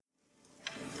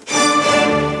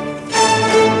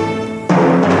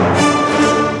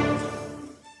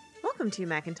Welcome to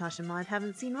Macintosh and Maud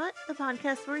Haven't Seen What, the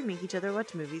podcast where we make each other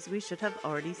watch movies we should have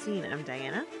already seen. I'm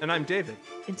Diana. And I'm David.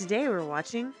 And today we're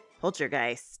watching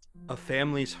Poltergeist. A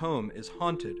family's home is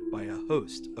haunted by a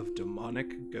host of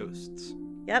demonic ghosts.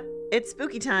 Yep, it's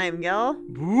spooky time, y'all.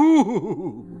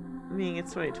 Boo! I mean, it's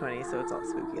 2020, so it's all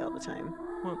spooky all the time.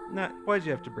 Well, why'd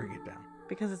you have to bring it down?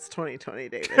 Because it's 2020,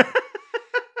 David.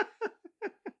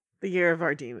 The year of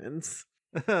our demons.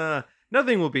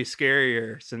 Nothing will be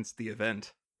scarier since the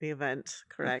event. The event,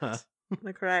 correct.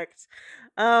 Correct.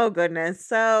 Oh, goodness.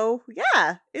 So,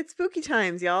 yeah, it's spooky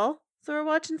times, y'all. So we're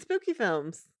watching spooky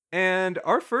films. And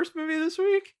our first movie this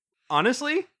week,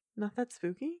 honestly, Not that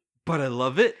spooky. but I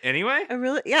love it anyway. I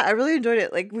really enjoyed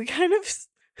it. Like, we kind of...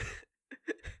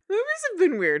 Movies have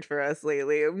been weird for us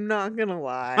lately. I'm not gonna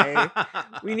lie.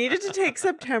 We needed to take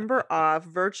September off.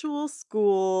 Virtual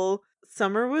school.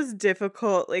 Summer was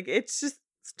difficult. Like, it's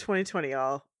 2020,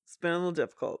 y'all. It's been a little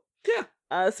difficult. Yeah.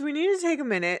 So we needed to take a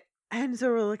minute. And so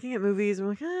we're looking at movies. And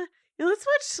we're like,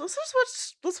 let's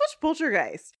watch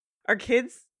Poltergeist. Our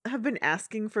kids have been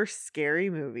asking for scary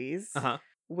movies,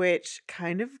 which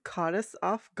kind of caught us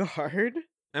off guard.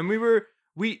 And we knew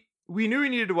we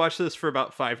needed to watch this for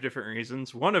about 5 different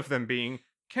reasons. One of them being,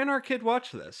 can our kid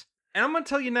watch this? And I'm going to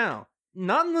tell you now,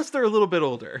 not unless they're a little bit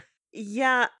older.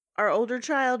 Yeah, our older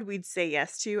child, we'd say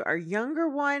yes to. Our younger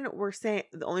one, we're saying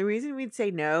the only reason we'd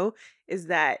say no is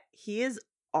that he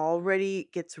already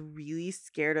gets really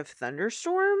scared of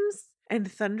thunderstorms. And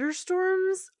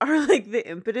thunderstorms are like the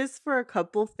impetus for a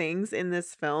couple things in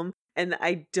this film. And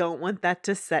I don't want that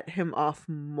to set him off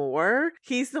more.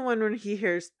 He's the one when he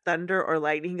hears thunder or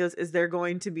lightning, he goes, is there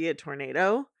going to be a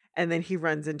tornado? And then he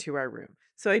runs into our room.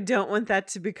 So I don't want that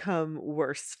to become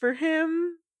worse for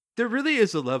him. There really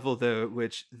is a level, though, at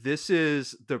which this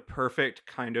is the perfect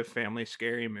kind of family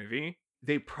scary movie.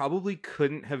 They probably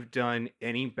couldn't have done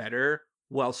any better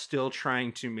while still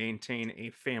trying to maintain a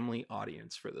family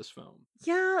audience for this film.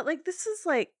 Yeah, like this is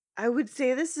like, I would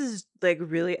say this is like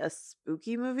really a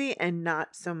spooky movie and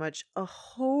not so much a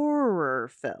horror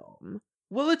film.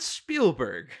 Well, it's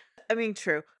Spielberg. I mean,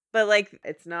 true. But like,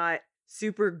 it's not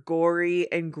super gory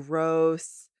and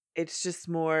gross. It's just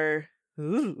more,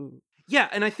 ooh. Yeah,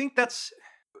 and I think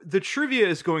the trivia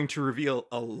is going to reveal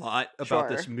a lot about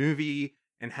this movie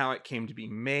and how it came to be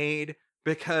made,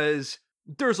 because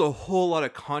there's a whole lot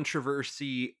of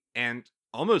controversy and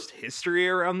almost history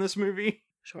around this movie.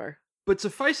 Sure. But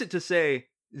suffice it to say,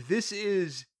 this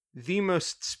is the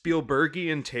most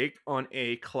Spielbergian take on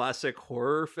a classic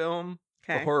horror film,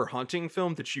 a horror haunting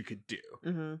film that you could do.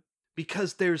 Mm-hmm.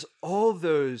 Because there's all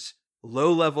those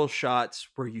low-level shots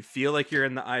where you feel like you're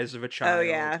in the eyes of a child. Oh,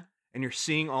 yeah. And you're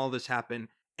seeing all this happen.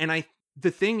 And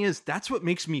the thing is, that's what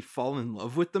makes me fall in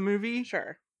love with the movie.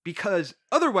 Sure. Because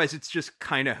otherwise it's just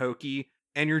kind of hokey,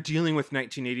 and you're dealing with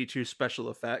 1982 special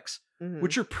effects,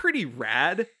 which are pretty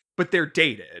rad, but they're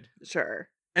dated. Sure.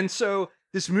 And so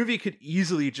this movie could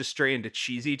easily just stray into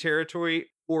cheesy territory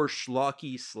or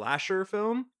schlocky slasher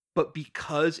film, but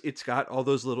because it's got all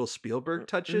those little Spielberg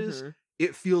touches,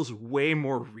 it feels way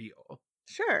more real.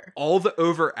 Sure. All the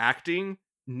overacting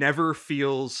never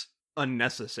feels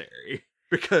unnecessary,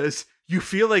 because you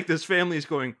feel like this family is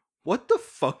going, what the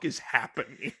fuck is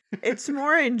happening? It's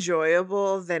more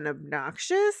enjoyable than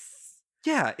obnoxious.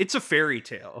 Yeah, it's a fairy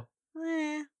tale.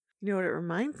 You know what it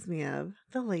reminds me of?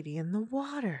 The Lady in the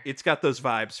Water. It's got those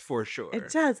vibes for sure. It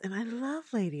does, and I love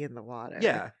Lady in the Water.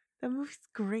 Yeah. That movie's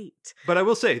great. But I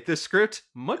will say, this script,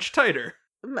 much tighter.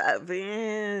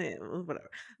 Whatever.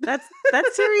 That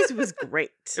series was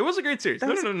great. It was a great series. That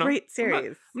was a great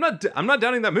series. I'm not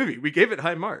doubting that movie. We gave it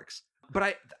high marks.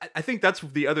 But I think that's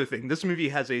the other thing. This movie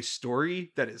has a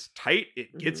story that is tight.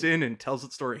 It gets in and tells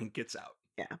its story and gets out.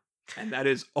 Yeah. And that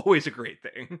is always a great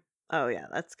thing. Oh, yeah,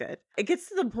 that's good. It gets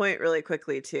to the point really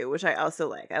quickly, too, which I also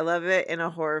like. I love it in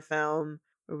a horror film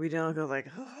where we don't go like,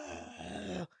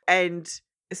 and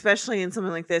especially in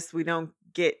something like this, we don't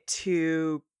get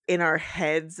too in our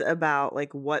heads about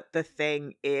like what the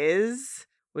thing is,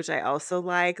 which I also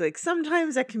like. Like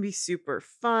sometimes that can be super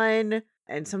fun,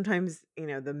 and sometimes, you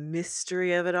know, the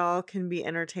mystery of it all can be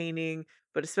entertaining,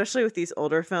 but especially with these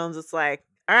older films, it's like,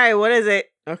 all right, what is it?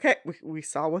 Okay, we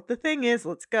saw what the thing is.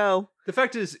 Let's go. The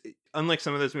fact is, unlike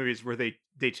some of those movies where they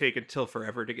take until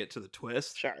forever to get to the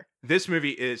twist, Sure. This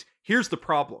movie is, here's the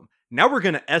problem. Now we're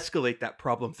going to escalate that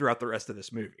problem throughout the rest of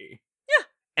this movie. Yeah.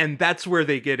 And that's where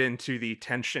they get into the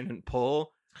tension and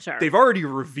pull. Sure. They've already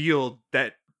revealed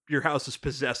that your house is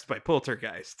possessed by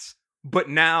poltergeists, but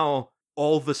now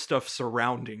all the stuff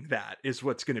surrounding that is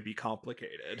what's going to be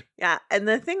complicated. Yeah, and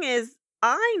the thing is,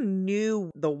 I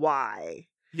knew the why.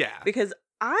 Yeah. Because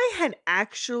I had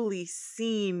actually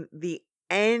seen the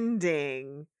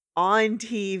ending on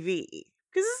TV.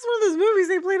 Because this is one of those movies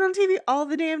they played on TV all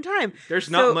the damn time. There's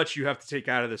not much you have to take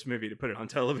out of this movie to put it on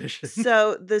television.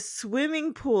 So the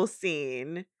swimming pool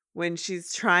scene, when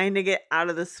she's trying to get out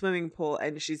of the swimming pool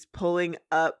and she's pulling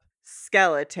up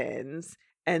skeletons,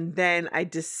 and then I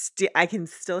can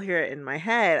still hear it in my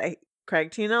head.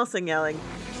 Craig T. Nelson yelling,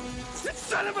 "You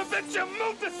son of a bitch, you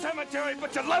moved the cemetery,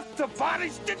 but you left the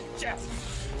bodies, didn't you?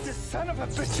 You son of a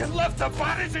bitch, you left the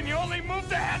bodies and you only moved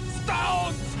the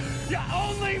headstones! You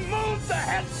only moved the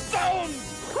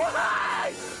headstones!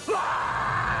 Why?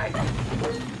 Why?"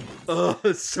 Oh,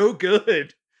 it's so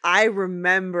good. I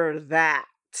remember that.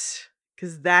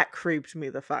 Because that creeped me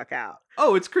the fuck out.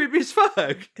 Oh, it's creepy as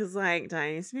fuck. Because, like,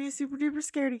 Diana used to be a super duper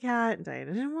scaredy cat, and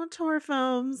Diana didn't want horror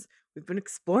films. We've been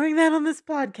exploring that on this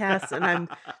podcast, and I'm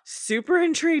super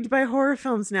intrigued by horror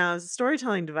films now as a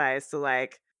storytelling device. So,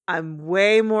 like, I'm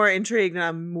way more intrigued, and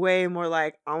I'm way more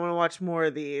like, I want to watch more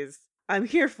of these. I'm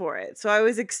here for it. So I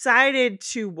was excited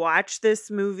to watch this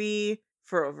movie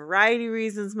for a variety of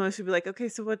reasons. Most would be like, okay,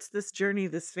 so what's this journey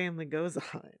this family goes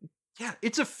on? Yeah,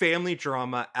 it's a family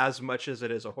drama as much as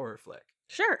it is a horror flick.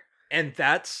 Sure. And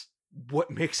that's what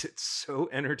makes it so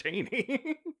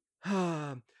entertaining.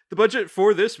 The budget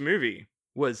for this movie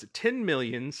was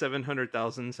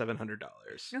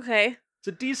 $10,700,700. Okay. It's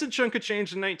a decent chunk of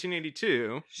change in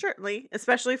 1982. Certainly,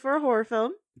 especially for a horror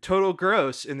film. Total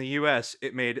gross in the US,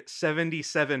 it made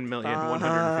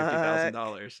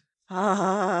 $77,150,000.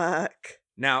 Fuck.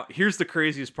 Now, here's the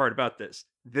craziest part about this.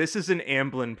 This is an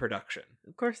Amblin production.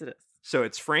 Of course it is. So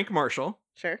it's Frank Marshall.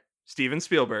 Sure. Steven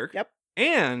Spielberg. Yep.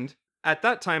 And, at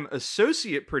that time,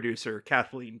 associate producer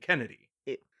Kathleen Kennedy.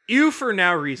 Ew. Ew for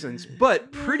now reasons,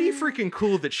 but pretty freaking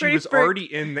cool that she was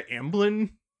already in the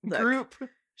Amblin group.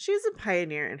 She's a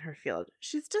pioneer in her field.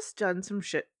 She's just done some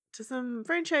shit to some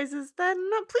franchises that I'm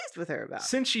not pleased with her about.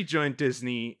 Since she joined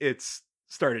Disney, it's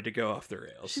started to go off the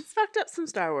rails. She's fucked up some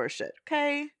Star Wars shit,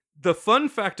 okay? The fun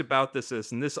fact about this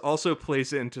is, and this also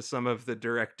plays into some of the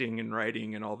directing and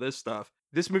writing and all this stuff,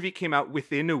 this movie came out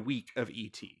within a week of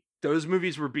E.T. Those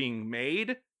movies were being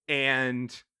made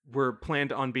and were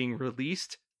planned on being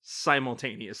released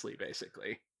simultaneously,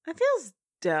 basically. That feels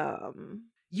dumb.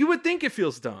 You would think it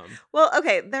feels dumb. Well,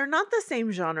 okay, they're not the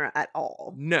same genre at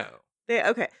all. No.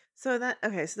 So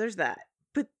there's that.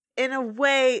 But in a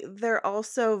way, they're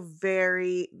also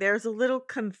there's a little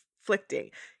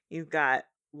conflicting. You've got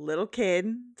little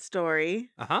kid story,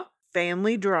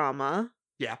 family drama,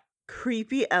 yeah,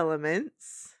 creepy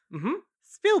elements,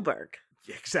 Spielberg,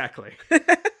 yeah, exactly,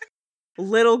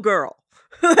 little girl,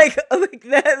 like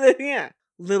that, yeah,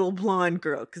 little blonde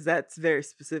girl, because that's very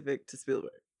specific to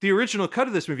Spielberg. The original cut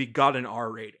of this movie got an R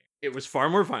rating. It was far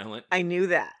more violent. I knew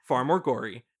that. Far more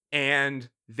gory, and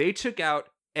they took out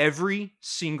every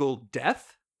single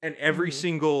death and every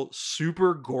single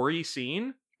super gory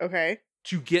scene. Okay.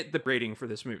 To get the rating for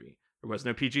this movie. There was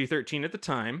no PG-13 at the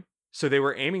time, so they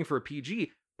were aiming for a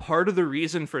PG. Part of the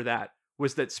reason for that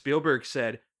was that Spielberg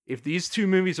said, if these two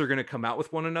movies are going to come out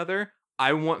with one another,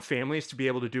 I want families to be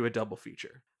able to do a double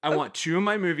feature. I want two of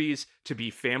my movies to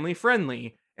be family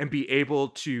friendly and be able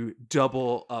to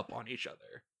double up on each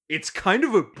other. It's kind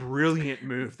of a brilliant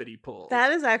move that he pulled.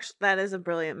 That is a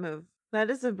brilliant move.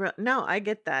 No, I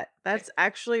get that. That's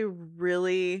actually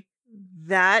really,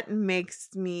 that makes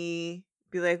me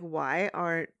be like, why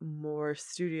aren't more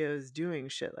studios doing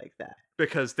shit like that?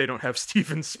 Because they don't have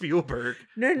Steven Spielberg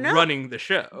no. running the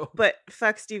show. But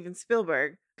fuck Steven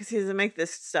Spielberg, because he doesn't make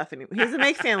this stuff anymore. He doesn't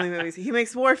make family movies. He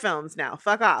makes war films now.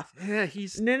 Fuck off. Yeah,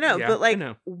 he's... No, yeah, but like,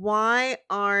 why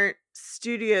aren't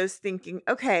studios thinking,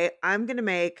 okay, we're going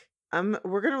to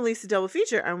release a double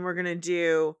feature and we're going to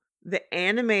do the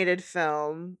animated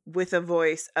film with a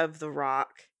voice of The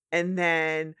Rock and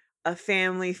then a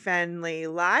family-friendly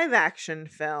live-action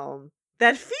film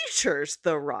that features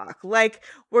The Rock. Like,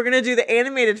 we're going to do the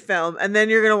animated film, and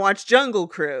then you're going to watch Jungle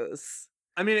Cruise.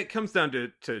 I mean, it comes down to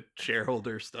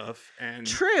shareholder stuff. And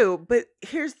true, but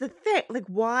here's the thing. Like,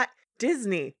 why?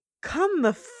 Disney, come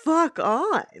the fuck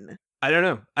on. I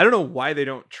don't know why they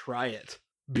don't try it,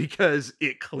 because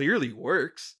it clearly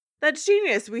works. That's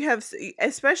genius. We have,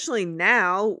 especially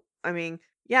now, I mean...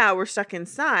 yeah, we're stuck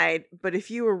inside, but if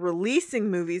you were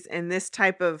releasing movies in this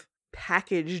type of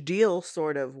package deal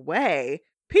sort of way,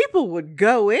 people would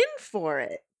go in for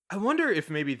it. I wonder if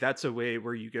maybe that's a way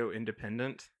where you go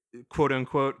independent, quote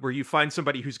unquote, where you find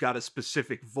somebody who's got a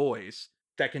specific voice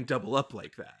that can double up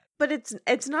like that. But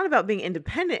it's not about being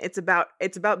independent. It's about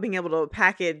being able to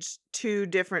package two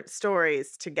different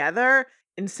stories together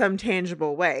in some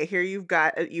tangible way. Here you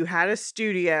had a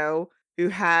studio who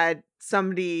had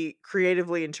somebody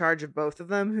creatively in charge of both of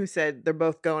them who said they're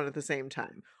both going at the same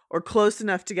time or close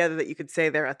enough together that you could say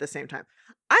they're at the same time.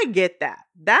 I get that.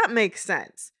 That makes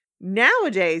sense.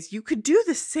 Nowadays, you could do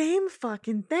the same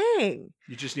fucking thing.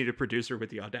 You just need a producer with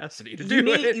the audacity to do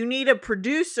it. You need a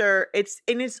producer.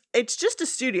 It's just a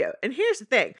studio. And here's the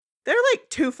thing. There are like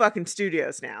 2 fucking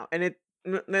studios now. And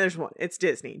there's one. It's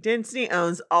Disney. Disney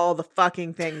owns all the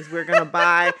fucking things we're going to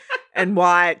buy and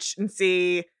watch and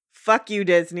see. Fuck you,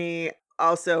 Disney.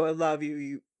 Also, I love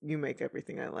you. You make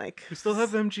everything I like. We still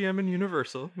have MGM and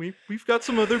Universal. We've got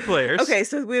some other players. Okay,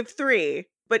 so we have 3.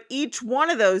 But each one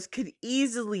of those could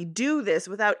easily do this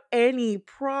without any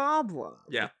problem.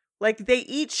 Yeah. Like, they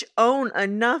each own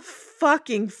enough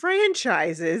fucking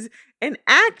franchises and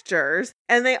actors,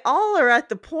 and they all are at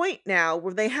the point now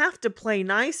where they have to play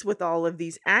nice with all of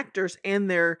these actors and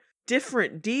their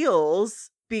different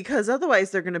deals, because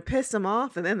otherwise they're going to piss them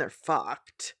off and then they're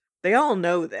fucked. They all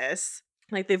know this.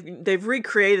 Like, they've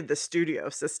recreated the studio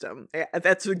system.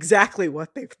 That's exactly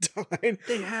what they've done.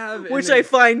 They have. Which I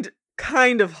find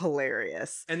kind of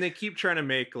hilarious. And they keep trying to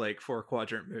make like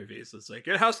 4-quadrant movies. It's like,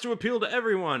 it has to appeal to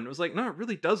everyone. It was like, no, it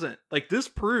really doesn't. Like, this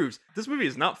proves this movie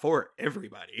is not for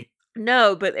everybody.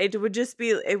 No, but it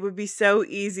would be so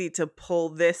easy to pull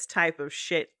this type of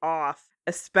shit off,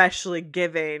 especially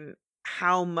given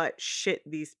how much shit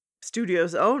these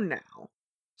studios own now.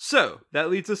 So that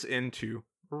leads us into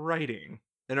writing.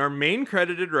 And our main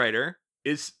credited writer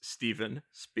is Steven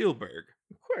Spielberg.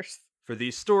 Of course. For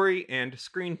the story and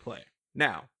screenplay.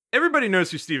 Now, everybody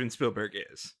knows who Steven Spielberg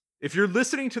is. If you're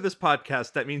listening to this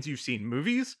podcast, that means you've seen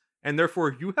movies, and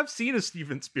therefore you have seen a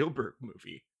Steven Spielberg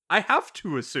movie. I have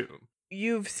to assume.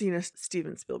 You've seen a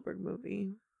Steven Spielberg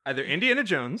movie. Either Indiana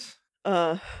Jones.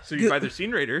 So you've either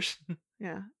seen Raiders.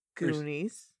 Yeah.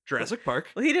 Goonies. Jurassic Park.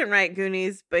 Well, he didn't write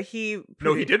Goonies, but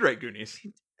No, he did write Goonies.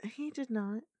 He did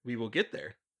not. We will get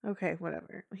there. Okay,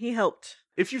 whatever. He helped.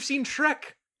 If you've seen Shrek,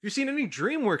 if you've seen any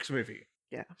DreamWorks movie.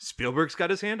 Yeah. Spielberg's got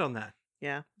his hand on that.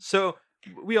 Yeah. So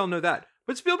we all know that.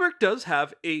 But Spielberg does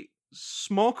have a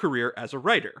small career as a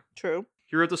writer. True.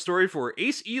 He wrote the story for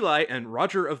Ace Eli and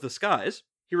Roger of the Skies.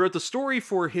 He wrote the story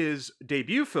for his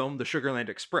debut film, The Sugarland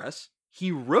Express.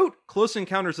 He wrote Close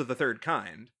Encounters of the Third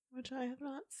Kind. Which I have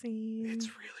not seen. It's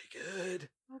really good.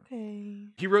 Okay.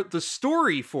 He wrote the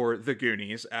story for The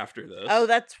Goonies after this. Oh,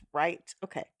 that's right.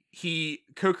 Okay. He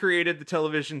co-created the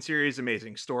television series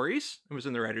Amazing Stories and was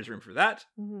in the writer's room for that.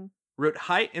 Mm-hmm. Wrote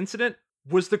High Incident,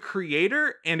 was the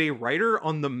creator and a writer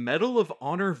on the Medal of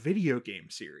Honor video game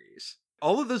series.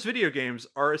 All of those video games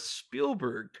are a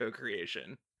Spielberg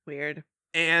co-creation. Weird.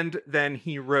 And then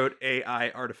he wrote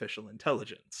AI Artificial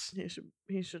Intelligence. He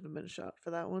should have been shot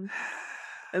for that one.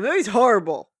 The movie's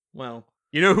horrible. Well,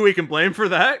 you know who we can blame for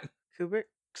that? Kubrick?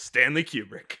 Stanley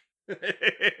Kubrick.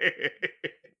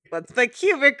 What's the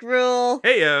Kubrick rule?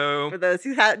 Heyo. For those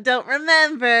who don't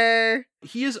remember.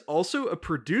 He is also a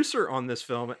producer on this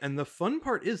film, and the fun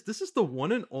part is this is the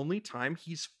one and only time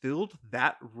he's filled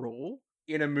that role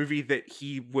in a movie that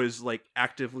he was like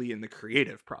actively in the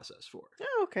creative process for.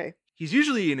 Oh, okay. He's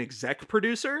usually an exec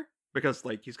producer because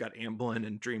like he's got Amblin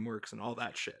and DreamWorks and all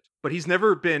that shit. But he's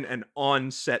never been an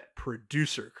on-set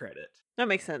producer credit. That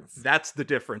makes sense. That's the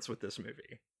difference with this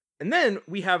movie. And then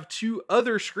we have 2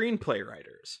 other screenplay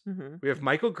writers. Mm-hmm. We have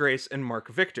Michael Grace and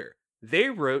Mark Victor.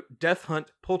 They wrote Death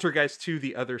Hunt, Poltergeist 2,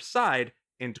 The Other Side,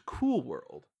 and Cool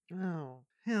World. Oh.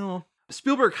 Hell.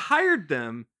 Spielberg hired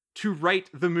them to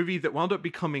write the movie that wound up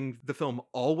becoming the film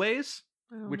Always,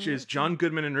 which is John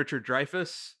Goodman and Richard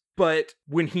Dreyfuss. But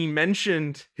when he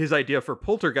mentioned his idea for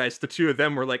Poltergeist, the 2 of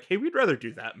them were like, hey, we'd rather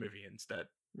do that movie instead.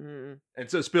 Mm. And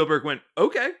so Spielberg went,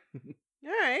 okay,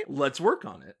 all right, let's work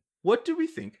on it. What do we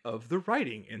think of the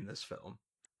writing in this film?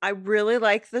 I really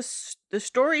like this. The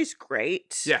story's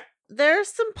great. Yeah. There's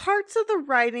some parts of the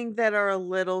writing that are a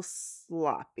little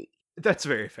sloppy. That's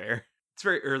very fair. It's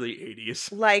very early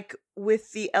 80s. Like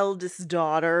with the eldest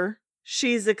daughter,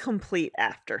 she's a complete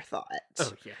afterthought.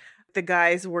 Oh, yeah. The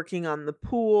guys working on the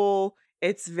pool,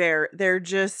 it's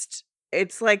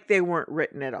like they weren't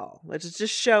written at all. Let's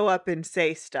just show up and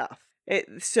say stuff.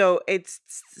 So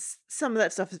some of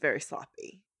that stuff is very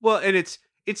sloppy. Well, and it's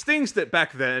things that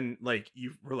back then, like,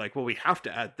 you were like, well, we have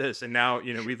to add this. And now,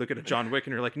 you know, we look at a John Wick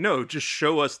and you're like, no, just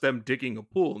show us them digging a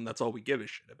pool. And that's all we give a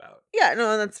shit about. Yeah,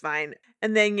 no, that's fine.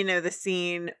 And then, you know, the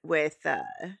scene with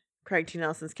Craig T.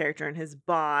 Nelson's character and his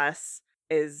boss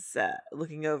is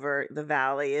looking over the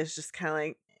valley is just kind of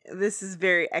like, this is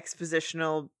very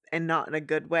expositional and not in a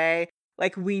good way.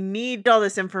 Like, we need all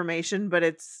this information,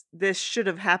 but this should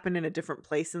have happened in a different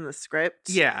place in the script.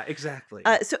 Yeah, exactly.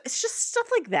 So it's just stuff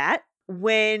like that.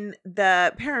 When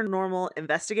the paranormal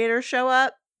investigators show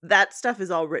up, that stuff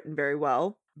is all written very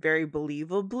well, very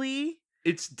believably.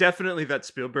 It's definitely that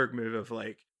Spielberg move of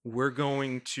like, we're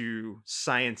going to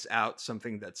science out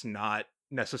something that's not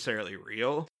necessarily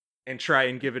real and try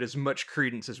and give it as much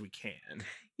credence as we can.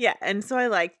 Yeah, and so I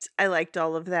liked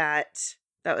all of that.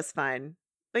 That was fun.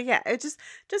 But yeah, it just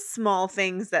small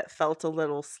things that felt a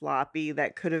little sloppy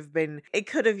that could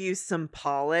have used some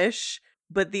polish,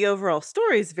 but the overall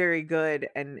story is very good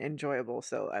and enjoyable,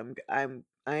 so I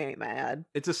ain't mad.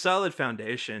 It's a solid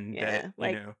foundation that,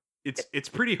 you know, it's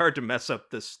pretty hard to mess up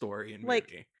this story and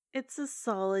movie. It's a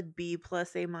solid B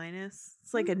plus A minus.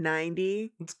 It's like a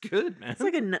 90. It's good, man.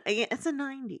 It's a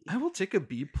 90. I will take a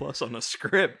B plus on a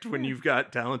script when you've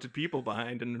got talented people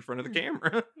behind and in front of the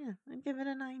camera. Yeah, I'd give it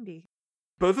a 90.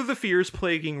 Both of the fears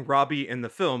plaguing Robbie in the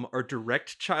film are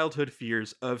direct childhood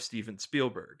fears of Steven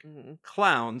Spielberg. Mm-hmm.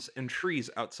 Clowns and trees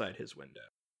outside his window.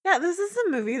 Yeah, this is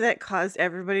a movie that caused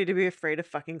everybody to be afraid of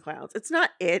fucking clowns. It's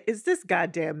not it. It's this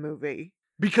goddamn movie.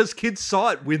 Because kids saw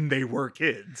it when they were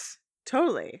kids.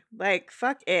 Totally. Like,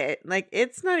 fuck it. Like,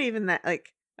 it's not even that,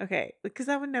 like, okay, because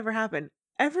that would never happen.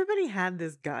 Everybody had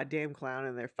this goddamn clown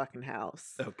in their fucking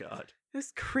house. Oh, God. It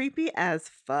was creepy as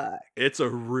fuck. It's a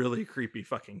really creepy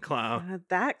fucking clown.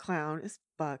 That clown is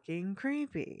fucking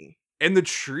creepy. And the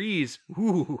trees,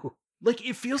 ooh. Like,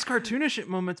 it feels cartoonish at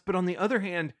moments, but on the other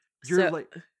hand, you're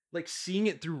like seeing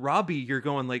it through Robbie, you're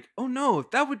going like, oh no,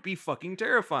 that would be fucking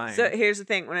terrifying. So here's the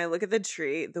thing. When I look at the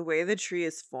tree, the way the tree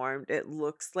is formed, it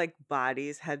looks like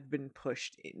bodies had been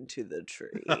pushed into the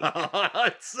tree.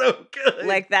 It's so good.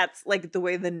 Like that's like the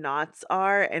way the knots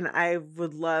are. And I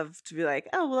would love to be like,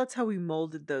 oh, well, that's how we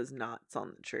molded those knots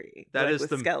on the tree. That like is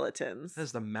with skeletons.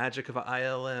 That's the magic of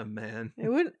ILM, man. It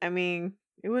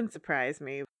wouldn't surprise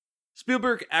me.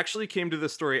 Spielberg actually came to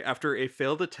this story after a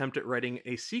failed attempt at writing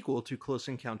a sequel to Close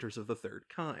Encounters of the Third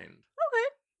Kind. Okay.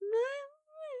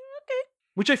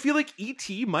 Which I feel like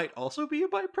E.T. might also be a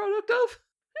byproduct of.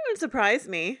 It wouldn't surprise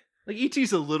me. Like,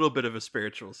 E.T.'s a little bit of a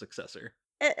spiritual successor.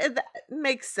 That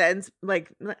makes sense. Like,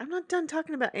 I'm not done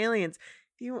talking about aliens.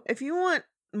 If you want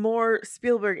more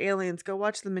Spielberg aliens, go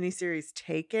watch the miniseries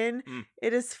Taken.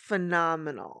 It is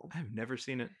phenomenal. I've never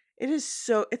seen it.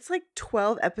 It's like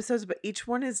 12 episodes, but each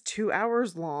one is 2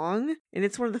 hours long. And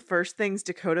it's one of the first things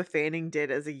Dakota Fanning did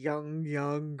as a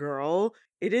young girl.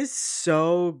 It is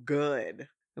so good.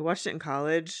 I watched it in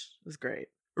college. It was great.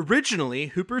 Originally,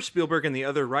 Hooper, Spielberg, and the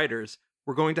other writers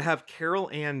were going to have Carol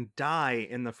Ann die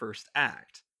in the first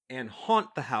act and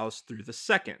haunt the house through the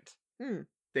second.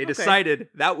 They decided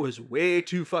that was way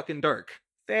too fucking dark.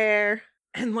 Fair.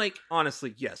 And like,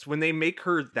 honestly, yes, when they make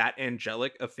her that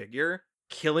angelic a figure,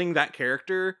 killing that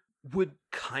character would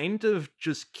kind of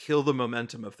just kill the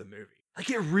momentum of the movie. Like,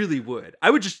 it really would. I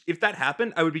would just, if that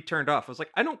happened, I would be turned off. I was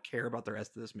like, I don't care about the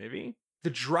rest of this movie. The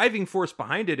driving force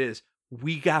behind it is,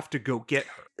 we have to go get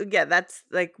her. Yeah, that's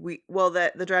like,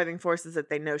 the driving force is that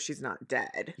they know she's not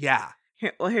dead. Yeah.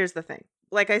 Here's the thing.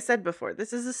 Like I said before,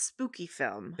 this is a spooky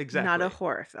film, not a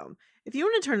horror film. If you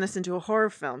want to turn this into a horror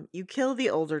film, you kill the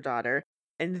older daughter,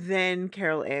 and then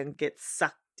Carol Ann gets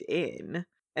sucked in.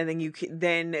 And then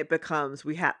then it becomes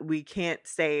we can't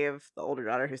save the older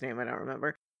daughter whose name I don't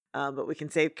remember, but we can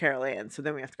save Carol Ann. So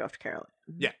then we have to go after Carol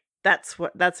Ann. Yeah, that's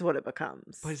what it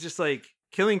becomes. But it's just like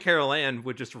killing Carol Ann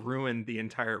would just ruin the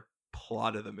entire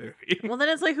plot of the movie. Well, then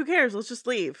it's like, who cares? Let's just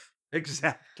leave.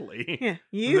 Exactly. Yeah,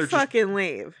 you fucking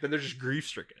leave. Then they're just grief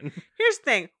stricken. Here's the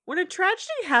thing: when a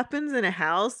tragedy happens in a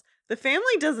house, the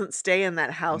family doesn't stay in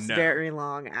that house very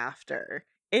long after.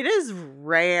 It is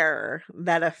rare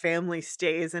that a family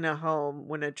stays in a home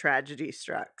when a tragedy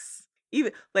strikes.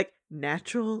 Even, like,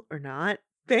 natural or not,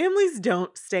 families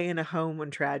don't stay in a home when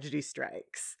tragedy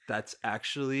strikes. That's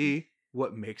actually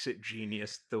what makes it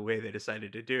genius. The way they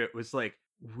decided to do it was like,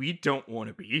 we don't want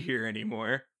to be here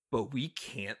anymore, but we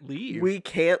can't leave. We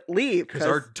can't leave. Because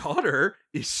our daughter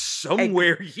is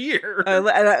somewhere here.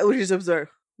 We just observe.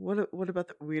 What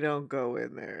about we don't go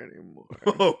in there anymore?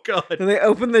 Oh, God. And they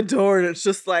open the door and it's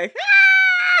just like,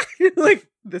 You're like,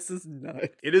 this is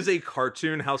nuts. It is a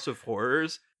cartoon House of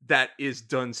Horrors that is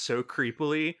done so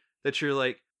creepily that you're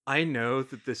like, I know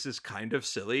that this is kind of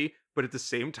silly, but at the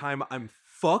same time, I'm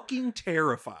fucking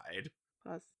terrified.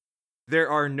 Pause. There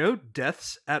are no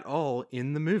deaths at all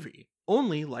in the movie.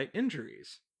 Only light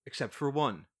injuries. Except for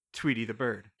one. Tweety the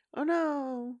bird. Oh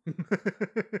no.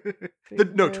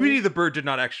 Tweety the bird did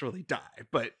not actually die,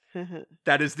 but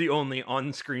that is the only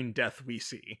on-screen death we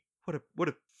see. What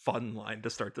a fun line to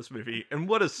start this movie, and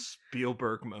what a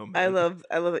Spielberg moment. I love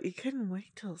it. You couldn't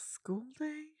wait till school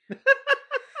day?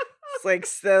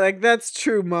 It's like that's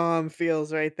true mom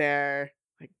feels right there.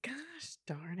 Like, gosh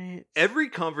Darn it. Every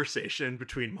conversation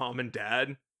between mom and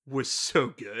dad was so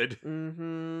good.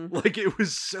 Mm-hmm. Like, it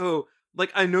was so...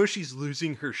 Like, I know she's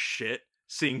losing her shit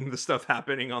seeing the stuff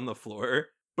happening on the floor,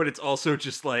 but it's also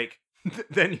just like,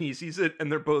 then he sees it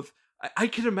and they're both... I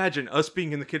can imagine us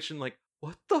being in the kitchen like,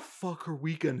 what the fuck are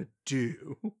we gonna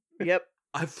do? Yep.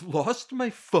 I've lost my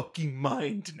fucking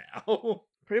mind now.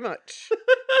 Pretty much.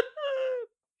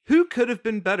 Who could have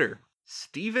been better?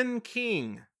 Stephen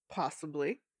King.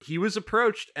 Possibly. He was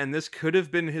approached, and this could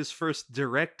have been his first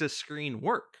direct-to-screen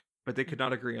work, but they could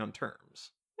not agree on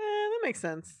terms. That makes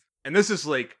sense. And this is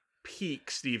like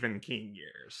peak Stephen King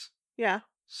years. Yeah.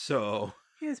 So...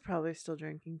 He was probably still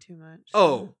drinking too much.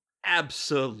 Oh,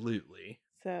 absolutely.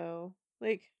 So,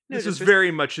 like... This is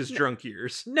very much his drunk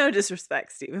years. No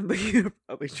disrespect, Stephen, but you're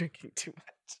probably drinking too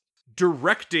much.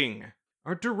 Directing.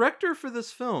 Our director for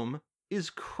this film is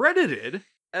credited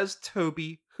as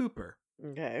Tobe Hooper.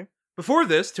 Okay. Before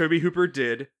this, Tobe Hooper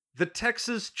did The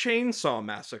Texas Chainsaw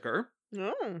Massacre,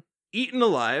 Oh. Eaten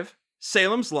Alive,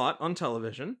 Salem's Lot on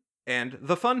television, and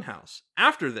The Funhouse.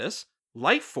 After this,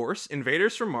 Life Force,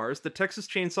 Invaders from Mars, The Texas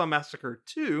Chainsaw Massacre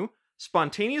 2,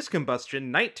 Spontaneous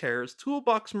Combustion, Night Terrors,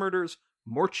 Toolbox Murders,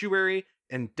 Mortuary,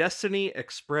 and Destiny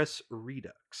Express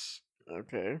Redux.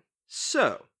 Okay.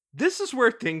 So, this is where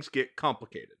things get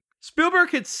complicated. Spielberg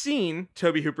had seen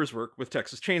Tobe Hooper's work with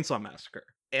Texas Chainsaw Massacre,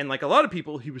 and like a lot of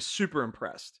people, he was super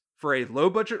impressed. For a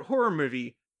low-budget horror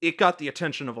movie, it got the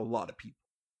attention of a lot of people.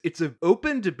 It's an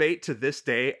open debate to this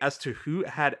day as to who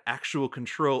had actual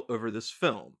control over this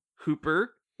film,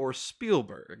 Hooper or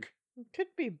Spielberg. It could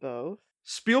be both.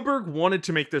 Spielberg wanted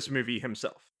to make this movie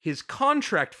himself. His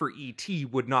contract for E.T.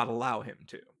 would not allow him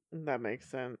to. That makes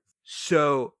sense.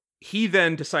 So he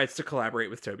then decides to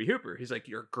collaborate with Tobe Hooper. He's like,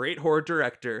 you're a great horror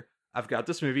director. I've got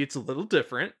this movie. It's a little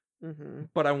different,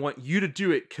 but I want you to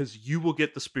do it because you will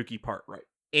get the spooky part right.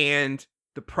 And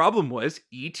the problem was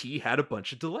E.T. had a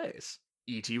bunch of delays.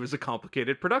 E.T. was a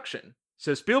complicated production.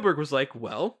 So Spielberg was like,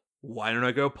 well, why don't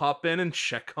I go pop in and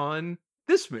check on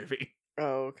this movie?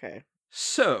 Oh, okay.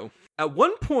 So at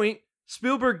one point,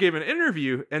 Spielberg gave an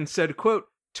interview and said, quote,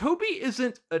 Tobe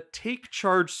isn't a take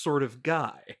charge sort of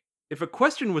guy. If a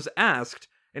question was asked,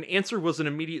 an answer wasn't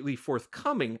immediately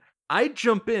forthcoming, I'd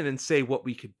jump in and say what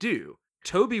we could do.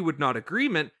 Tobe would not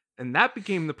agreement, and that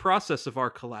became the process of our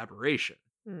collaboration.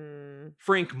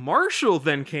 Frank Marshall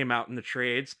then came out in the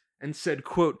trades and said,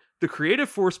 quote, the creative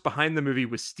force behind the movie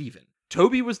was Steven.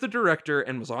 Tobe was the director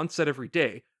and was on set every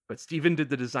day, but Steven did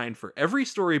the design for every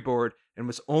storyboard and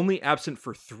was only absent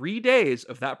for 3 days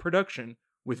of that production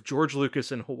with George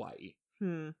Lucas in Hawaii.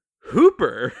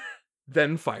 Hooper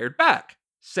then fired back,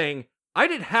 saying, I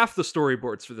did half the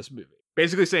storyboards for this movie.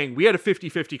 Basically saying we had a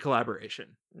 50-50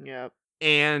 collaboration. Yep.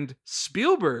 And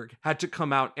Spielberg had to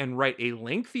come out and write a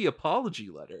lengthy apology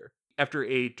letter after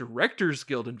a Directors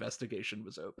Guild investigation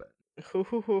was open.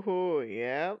 Ooh,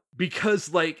 yeah.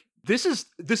 Because, like, this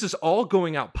is all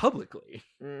going out publicly.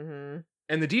 And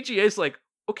the DGA's like,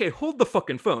 okay, hold the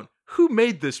fucking phone. Who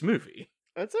made this movie?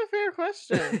 That's a fair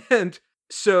question. And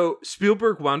so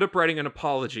Spielberg wound up writing an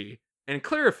apology and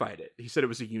clarified it. He said it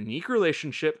was a unique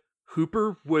relationship.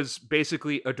 Hooper was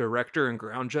basically a director and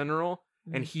ground general,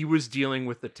 and he was dealing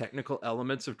with the technical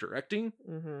elements of directing,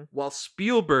 while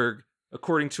Spielberg,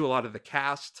 according to a lot of the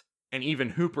cast, and even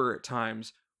Hooper at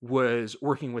times, was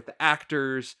working with the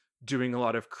actors, doing a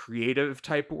lot of creative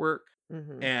type work,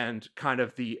 and kind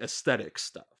of the aesthetic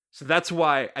stuff. So that's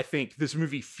why I think this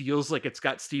movie feels like it's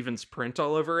got Steven's print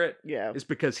all over it. Yeah. Is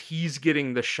because he's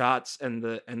getting the shots and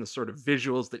the sort of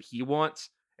visuals that he wants,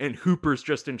 and Hooper's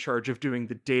just in charge of doing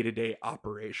the day-to-day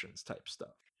operations type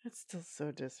stuff. That's still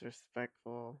so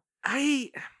disrespectful.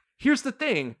 Here's the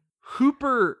thing.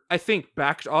 Hooper, I think,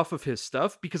 backed off of his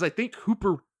stuff because I think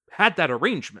Hooper had that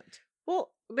arrangement.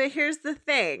 Well, but here's the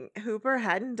thing. Hooper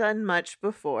hadn't done much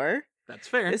before. That's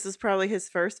fair. This is probably his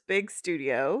first big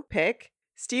studio pick.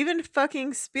 Steven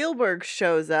fucking Spielberg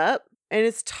shows up and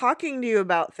is talking to you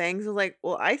about things. Like,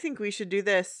 well, I think we should do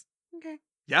this. Okay.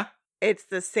 Yeah. It's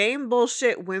the same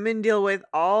bullshit women deal with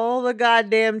all the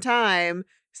goddamn time.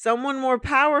 Someone more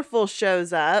powerful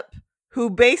shows up who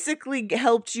basically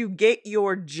helped you get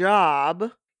your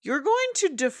job. You're going to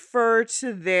defer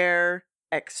to their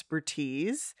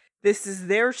expertise. This is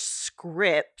their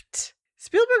script.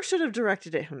 Spielberg should have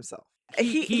directed it himself.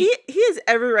 He has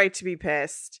every right to be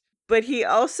pissed, but he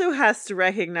also has to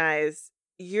recognize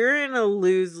you're in a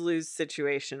lose-lose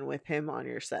situation with him on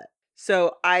your set.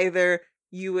 So either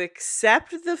you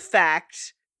accept the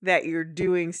fact that you're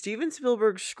doing Steven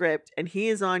Spielberg's script and he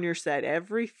is on your set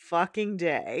every fucking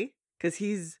day because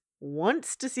he's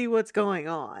wants to see what's going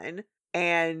on,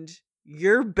 and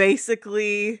you're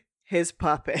basically his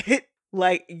puppet.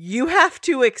 Like, you have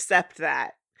to accept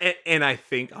that. And I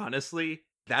think, honestly,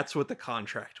 that's what the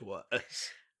contract was.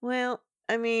 Well,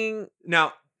 I mean...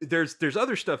 Now, there's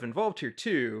other stuff involved here,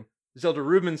 too. Zelda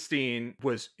Rubinstein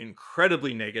was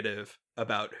incredibly negative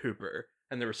about Hooper.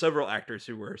 And there were several actors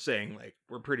who were saying, like,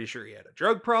 we're pretty sure he had a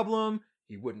drug problem.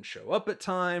 He wouldn't show up at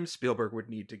times. Spielberg would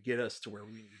need to get us to where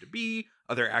we need to be.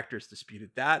 Other actors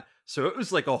disputed that. So it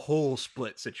was like a whole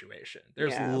split situation.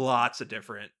 There's lots of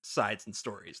different sides and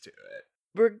stories to it.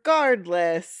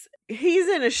 Regardless, he's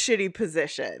in a shitty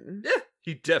position. Yeah,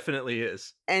 he definitely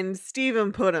is. And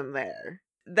Steven put him there.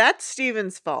 That's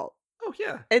Steven's fault. Oh,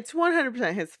 yeah. It's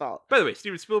 100% his fault. By the way,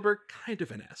 Steven Spielberg, kind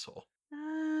of an asshole.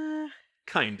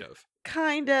 Kind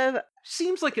of.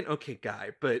 Seems like an okay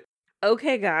guy, but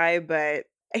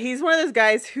he's one of those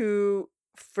guys who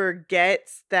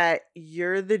forgets that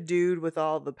you're the dude with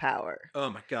all the power. Oh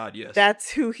my God, yes.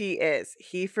 That's who he is.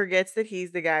 He forgets that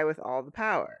he's the guy with all the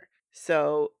power.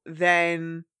 So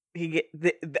then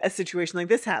a situation like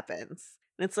this happens.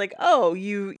 And it's like, oh,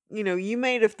 you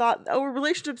might have thought, oh, our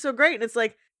relationship's so great. And it's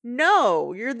like,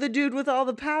 no, you're the dude with all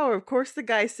the power. Of course, the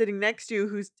guy sitting next to you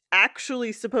who's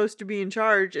actually supposed to be in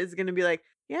charge is going to be like,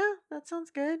 yeah, that sounds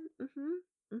good.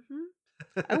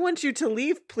 I want you to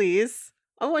leave, please.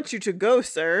 I want you to go,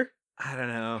 sir. I don't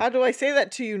know. How do I say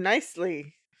that to you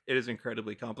nicely? It is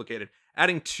incredibly complicated.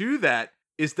 Adding to that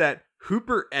is that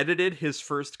Hooper edited his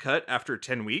first cut after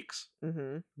 10 weeks,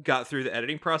 got through the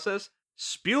editing process.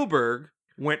 Spielberg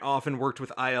went off and worked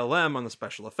with ILM on the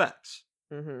special effects.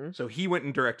 So he went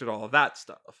and directed all of that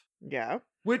stuff. Yeah.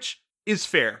 Which is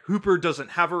fair. Hooper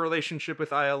doesn't have a relationship with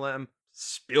ILM.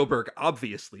 Spielberg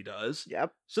obviously does.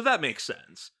 Yep. So that makes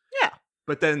sense. Yeah.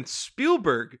 But then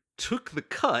Spielberg took the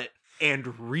cut and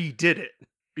redid it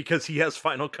because he has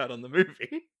final cut on the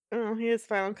movie. Oh, he has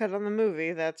final cut on the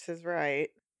movie. That's his right.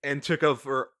 And took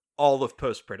over all of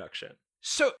post-production.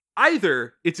 So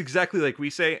either it's exactly like we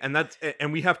say,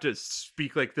 and we have to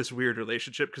speak like this weird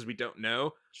relationship because we don't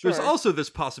know. Sure. There's also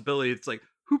this possibility. It's like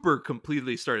Hooper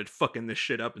completely started fucking this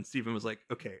shit up, and Steven was like,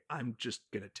 "Okay, I'm just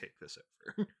gonna take this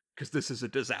over because this is a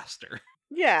disaster."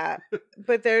 Yeah,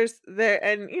 but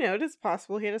and it is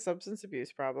possible he had a substance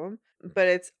abuse problem, but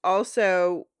it's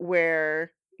also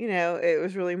where it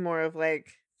was really more of like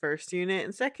first unit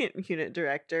and second unit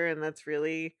director, and that's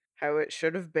really how it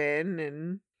should have been.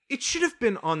 And it should have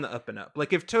been on the up and up.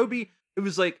 Like if Toby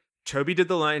did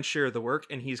the lion's share of the work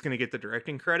and he's going to get the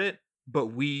directing credit, but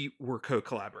we were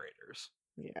co-collaborators.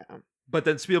 Yeah. But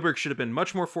then Spielberg should have been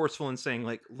much more forceful in saying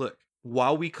like, look,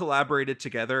 while we collaborated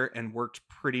together and worked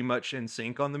pretty much in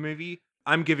sync on the movie,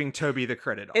 I'm giving Toby the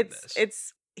credit on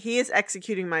this. He is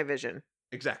executing my vision.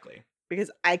 Exactly.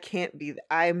 Because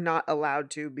I'm not allowed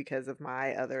to because of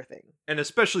my other thing. And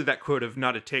especially that quote of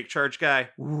not a take charge guy.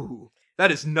 Ooh. That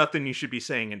is nothing you should be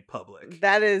saying in public.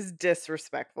 That is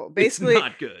disrespectful. Basically, it's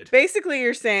not good. Basically,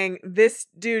 you're saying this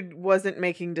dude wasn't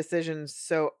making decisions,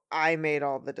 so I made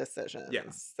all the decisions.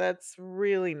 Yes. That's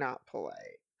really not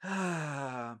polite.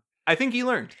 I think he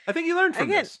learned. From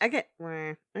this.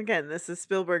 Again, this is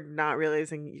Spielberg not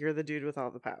realizing you're the dude with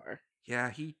all the power. Yeah,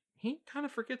 he kind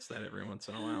of forgets that every once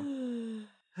in a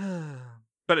while.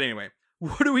 But anyway,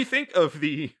 what do we think of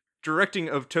the directing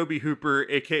of Toby Hooper,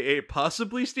 aka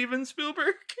possibly Steven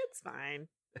Spielberg? It's fine.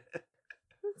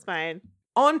 It's fine.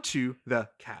 On to the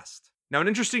cast. Now, an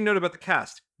interesting note about the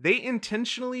cast. They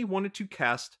intentionally wanted to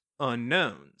cast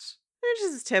unknowns.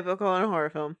 Which is typical in a horror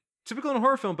film.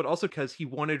 But also because he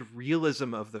wanted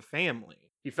realism of the family.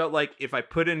 He felt like if I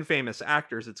put in famous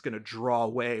actors, it's going to draw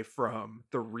away from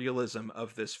the realism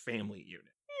of this family unit.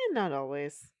 Not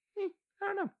always. I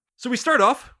don't know. So we start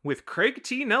off with Craig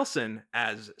T. Nelson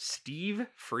as Steve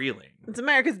Freeling. It's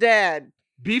America's dad.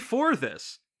 Before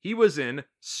this, he was in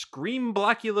Scream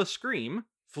Blackula Scream,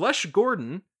 Flesh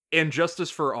Gordon, and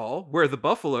Justice for All, Where the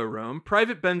Buffalo Roam,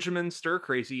 Private Benjamin, Stir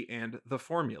Crazy, and The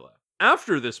Formula.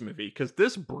 After this movie, because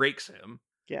this breaks him,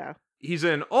 yeah, he's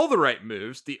in All the Right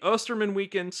Moves, The Osterman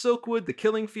Weekend, Silkwood, The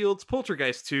Killing Fields,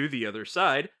 Poltergeist 2, The Other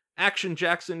Side, Action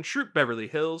Jackson, Troop Beverly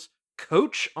Hills,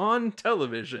 Coach on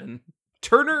Television,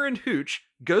 Turner and Hooch,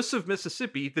 Ghosts of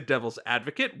Mississippi, The Devil's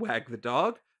Advocate, Wag the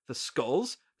Dog, The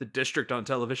Skulls, The District on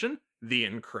Television, The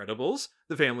Incredibles,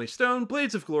 The Family Stone,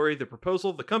 Blades of Glory, The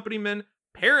Proposal, The Company Men,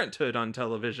 Parenthood on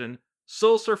Television,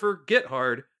 Soul Surfer, Get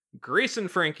Hard, Grace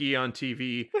and Frankie on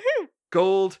TV,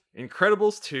 Gold,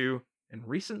 Incredibles 2, and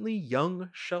recently Young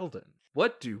Sheldon.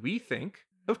 What do we think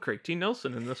of Craig T.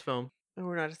 Nelson in this film?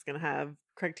 We're not just going to have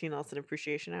Craig T. Nelson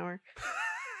Appreciation Hour.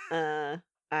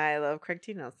 I love Craig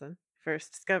T. Nelson.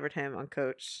 First discovered him on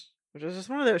Coach, which was just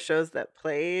one of those shows that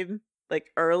played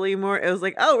like early more. It was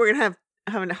like, oh, we're going to have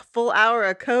having a full hour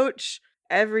of Coach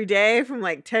every day from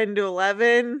like 10 to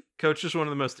 11. Coach is one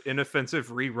of the most inoffensive,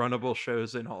 rerunnable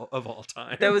shows of all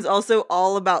time. That was also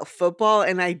all about football,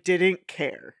 and I didn't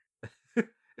care.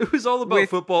 It was all about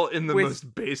football in the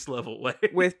most base level way.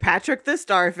 With Patrick the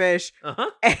Starfish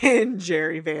and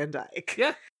Jerry Van Dyke.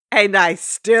 Yeah. And I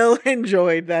still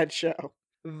enjoyed that show.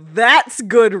 That's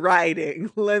good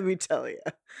writing, let me tell you.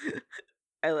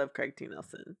 I love Craig T.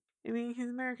 Nelson. I mean, he's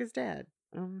America's dad.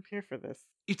 I'm here for this.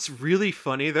 It's really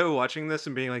funny, though, watching this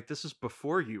and being like, this is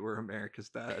before you were America's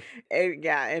dad.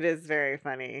 It is very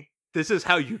funny. This is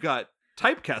how you got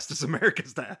typecast as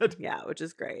America's dad. Yeah, which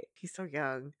is great. He's so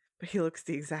young, but he looks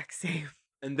the exact same.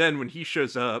 And then when he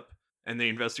shows up and the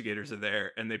investigators are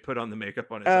there and they put on the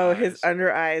makeup on his eyes. Oh, his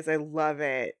under eyes. I love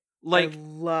it. Like, I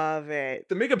love it.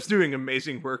 The makeup's doing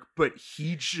amazing work, but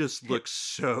he just looks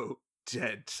so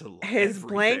dead to life. His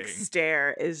blank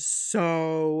stare is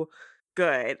so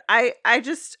good. I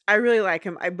really like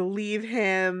him. I believe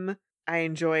him. I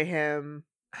enjoy him.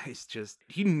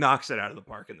 He knocks it out of the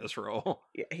park in this role.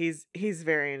 Yeah, he's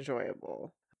very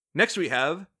enjoyable. Next we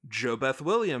have JoBeth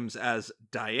Williams as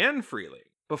Diane Freeling.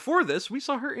 Before this, we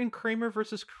saw her in Kramer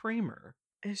vs. Kramer.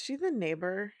 Is she the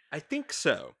neighbor? I think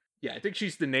so. Yeah, I think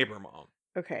she's the neighbor mom.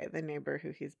 Okay, the neighbor who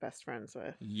he's best friends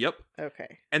with. Yep.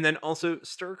 Okay. And then also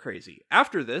Stir Crazy.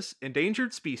 After this,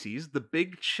 Endangered Species, The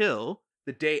Big Chill,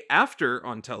 the day after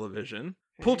on television,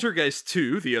 Poltergeist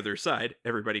 2, The Other Side,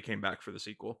 everybody came back for the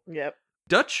sequel. Yep.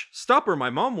 Dutch, Stop or My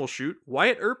Mom Will Shoot,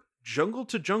 Wyatt Earp, Jungle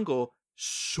to Jungle,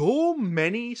 so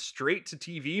many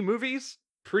straight-to-TV movies.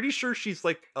 Pretty sure she's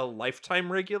like a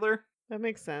Lifetime regular. That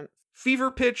makes sense. Fever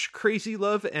Pitch, Crazy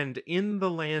Love, and In the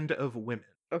Land of Women.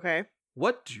 Okay.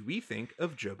 What do we think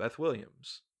of JoBeth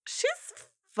Williams? She's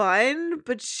fun,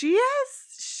 but she's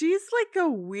like a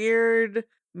weird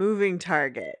moving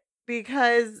target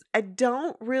because I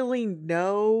don't really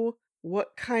know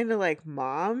what kind of like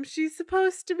mom she's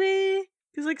supposed to be.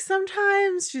 Because like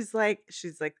sometimes she's like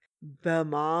the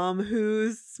mom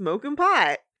who's smoking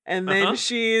pot. And then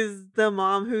she's the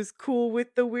mom who's cool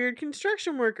with the weird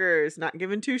construction workers, not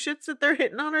giving two shits that they're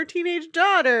hitting on her teenage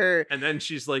daughter. And then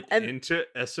she's like into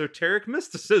esoteric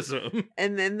mysticism.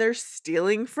 And then they're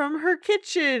stealing from her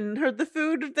kitchen, the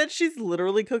food that she's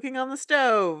literally cooking on the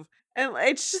stove. And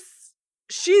it's just,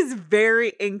 she's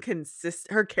very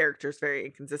inconsistent. Her character's very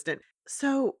inconsistent.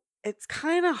 So it's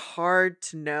kind of hard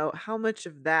to know how much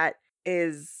of that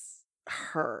is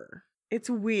her. It's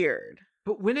weird.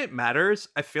 But when it matters,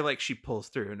 I feel like she pulls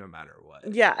through no matter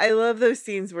what. Yeah, I love those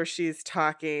scenes where she's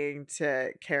talking to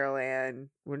Carol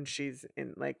Ann when she's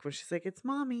in, like, when she's like, it's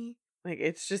mommy. Like,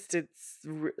 it's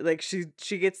like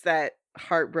she gets that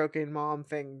heartbroken mom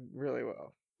thing really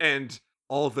well. And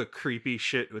all the creepy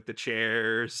shit with the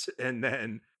chairs. And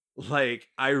then, like,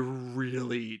 I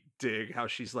really dig how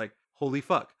she's like, holy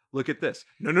fuck, look at this.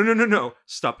 No.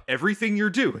 Stop everything you're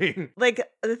doing. Like,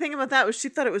 the thing about that was she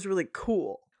thought it was really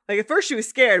cool. Like, at first she was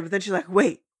scared, but then she's like,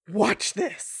 wait, watch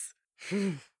this.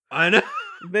 I know.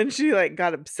 Then she, like,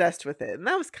 got obsessed with it. And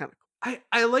that was kind of cool.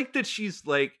 I like that she's,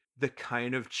 like, the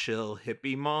kind of chill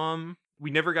hippie mom.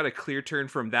 We never got a clear turn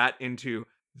from that into,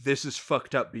 this is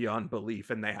fucked up beyond belief,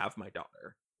 and they have my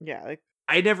daughter. Yeah. Like,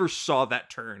 I never saw that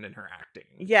turn in her acting.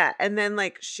 Yeah, and then,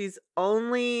 like, she's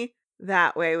only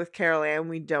that way with Carol Ann.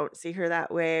 We don't see her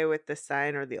that way with the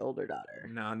son or the older daughter.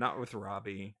 No, not with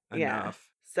Robbie. Yeah. Enough.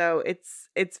 So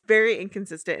it's very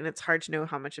inconsistent, and it's hard to know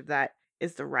how much of that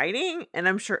is the writing, and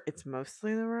I'm sure it's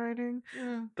mostly the writing.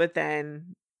 Yeah. But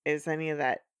then is any of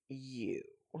that you?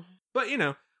 But you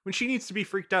know, when she needs to be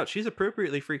freaked out, she's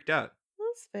appropriately freaked out.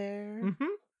 That's fair. Mm-hmm.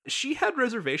 She had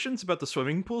reservations about the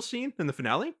swimming pool scene in the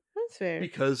finale. That's fair.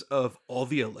 Because of all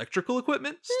the electrical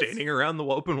equipment standing around the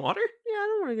open water. Yeah, I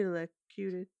don't want to get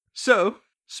electrocuted. So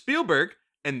Spielberg,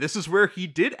 and this is where he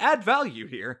did add value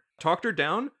here, talked her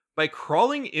down by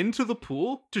crawling into the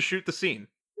pool to shoot the scene.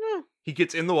 No. He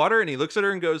gets in the water and he looks at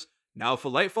her and goes, now if a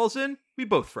light falls in, we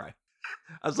both fry.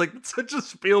 I was like, that's such a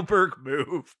Spielberg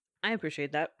move. I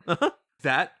appreciate that.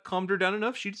 That calmed her down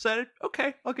enough. She decided,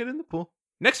 okay, I'll get in the pool.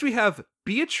 Next we have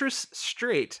Beatrice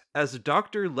Straight as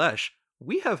Dr. Lesh.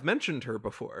 We have mentioned her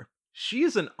before. She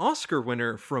is an Oscar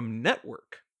winner from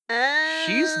Network.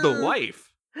 She's the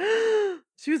wife.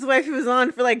 She was the wife who was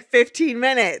on for like 15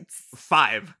 minutes.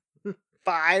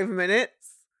 5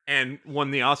 minutes. And won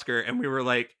the Oscar. And we were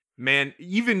like, man,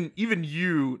 even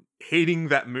you hating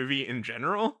that movie in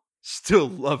general still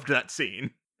loved that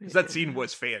scene. Because that scene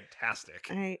was fantastic.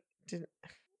 I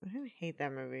didn't hate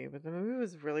that movie, but the movie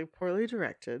was really poorly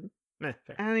directed. Fair.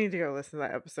 I don't need to go listen to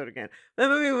that episode again. That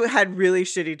movie had really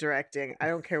shitty directing. I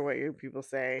don't care what you people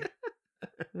say.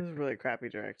 It was really crappy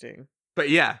directing. But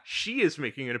yeah, she is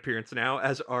making an appearance now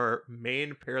as our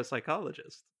main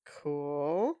parapsychologist.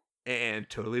 Cool. And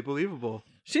totally believable.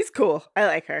 She's cool. I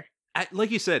like her.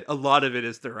 Like you said, a lot of it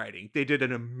is the writing. They did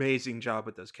an amazing job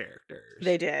with those characters.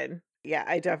 They did. Yeah,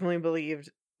 I definitely believed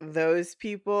those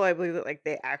people. I believe that like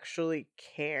they actually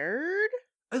cared.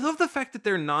 I love the fact that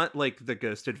they're not like the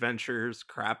Ghost Adventures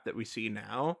crap that we see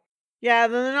now. Yeah,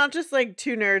 then they're not just like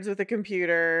two nerds with a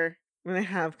computer when they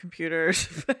have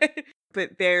computers,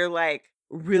 but they're like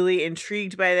really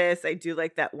intrigued by this. I do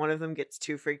like that one of them gets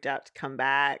too freaked out to come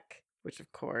back, which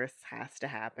of course has to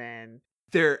happen.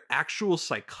 They're actual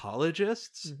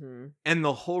psychologists. Mm-hmm. And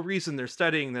the whole reason they're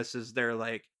studying this is they're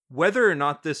like, whether or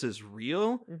not this is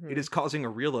real, it is causing a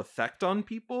real effect on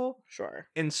people. Sure.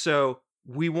 And so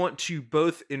we want to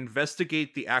both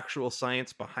investigate the actual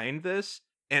science behind this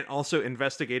and also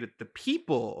investigate the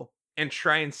people and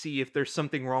try and see if there's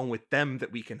something wrong with them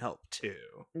that we can help too.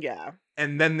 Yeah.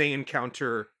 And then they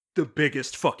encounter the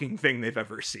biggest fucking thing they've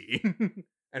ever seen.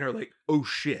 And are like, oh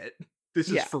shit, this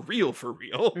is for real, for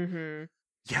real. Mm-hmm.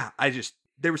 Yeah,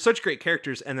 they were such great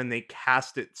characters, and then they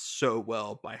cast it so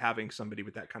well by having somebody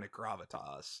with that kind of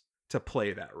gravitas to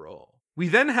play that role. We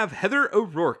then have Heather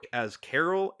O'Rourke as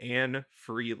Carol Ann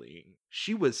Freeling.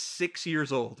 She was 6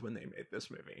 years old when they made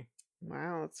this movie.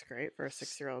 Wow, that's great for a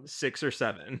 6-year-old. 6 or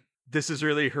 7. This is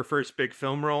really her first big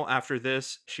film role. After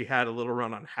this, she had a little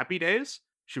run on Happy Days.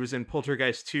 She was in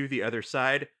Poltergeist 2, The Other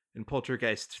Side, and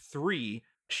Poltergeist 3.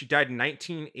 She died in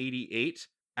 1988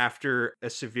 after a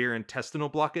severe intestinal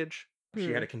blockage.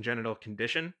 She had a congenital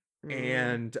condition.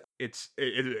 And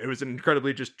it was an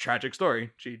incredibly just tragic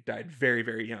story. She died very,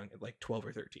 very young at like 12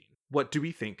 or 13. What do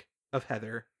we think of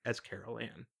Heather as Carol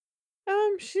Ann?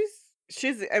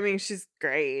 She's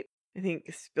great. I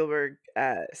think Spielberg,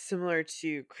 similar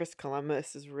to Chris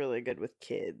Columbus, is really good with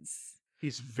kids.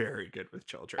 He's very good with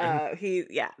children.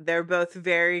 They're both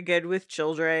very good with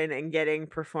children and getting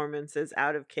performances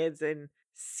out of kids in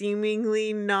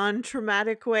seemingly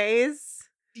non-traumatic ways.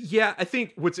 Yeah, I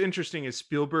think what's interesting is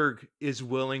Spielberg is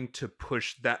willing to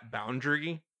push that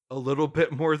boundary a little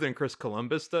bit more than Chris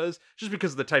Columbus does, just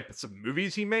because of the types of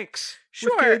movies he makes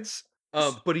with kids.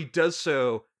 But he does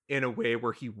so in a way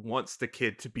where he wants the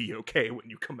kid to be okay when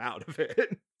you come out of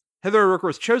it. Heather O'Rourke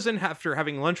was chosen after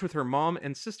having lunch with her mom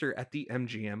and sister at the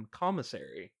MGM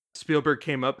commissary. Spielberg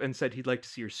came up and said he'd like to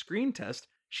see her screen test.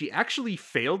 She actually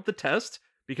failed the test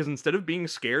because instead of being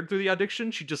scared through the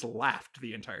audition, she just laughed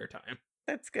the entire time.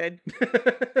 That's good.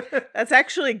 That's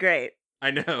actually great.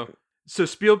 I know. So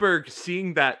Spielberg,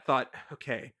 seeing that, thought,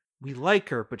 okay, we like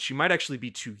her, but she might actually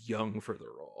be too young for the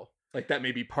role. Like, that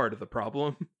may be part of the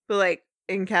problem. But, like,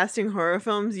 in casting horror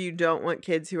films, you don't want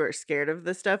kids who are scared of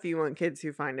this stuff. You want kids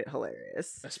who find it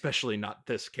hilarious. Especially not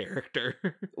this character.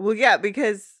 Well, yeah,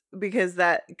 because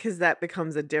that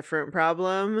becomes a different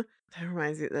problem. That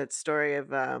reminds me of that story of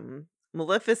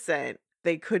Maleficent.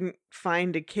 They couldn't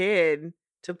find a kid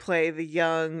to play the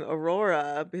young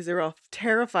Aurora because they were all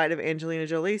terrified of Angelina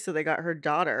Jolie. So they got her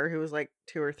daughter, who was like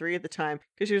 2 or 3 at the time,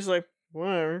 because she was like,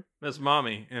 whatever. That's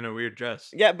mommy in a weird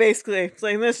dress. Yeah, basically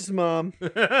saying, this is mom.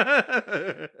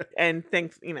 And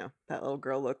think, that little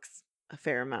girl looks a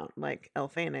fair amount like Elle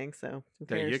Fanning. So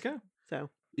there you go. So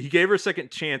he gave her a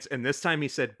second chance, and this time he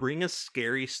said, bring a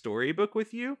scary storybook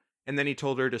with you. And then he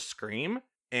told her to scream,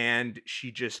 and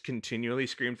she just continually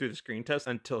screamed through the screen test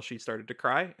until she started to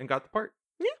cry and got the part.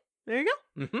 There you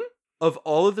go. Mm-hmm. Of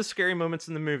all of the scary moments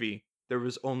in the movie, there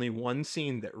was only one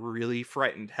scene that really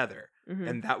frightened Heather. Mm-hmm.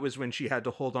 And that was when she had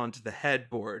to hold on to the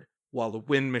headboard while the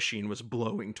wind machine was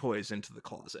blowing toys into the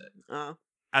closet. Oh.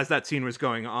 As that scene was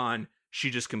going on, she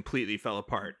just completely fell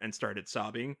apart and started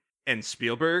sobbing. And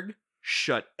Spielberg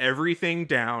shut everything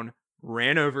down,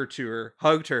 ran over to her,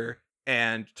 hugged her,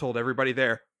 and told everybody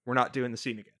there, we're not doing the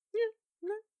scene again. Yeah.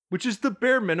 No. Which is the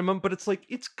bare minimum, but it's like,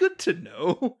 it's good to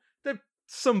know that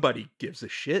somebody gives a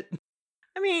shit.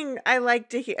 I mean, I like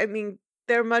to hear,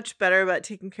 they're much better about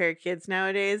taking care of kids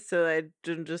nowadays, so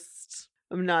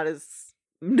I'm not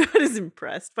as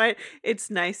impressed by it. It's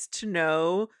nice to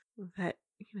know that,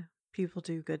 people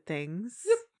do good things.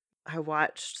 Yep. I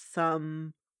watched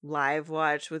some live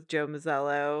watch with Joe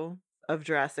Mazzello of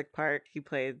Jurassic Park. He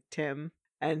played Tim,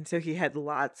 and so he had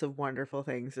lots of wonderful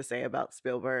things to say about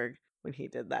Spielberg. When he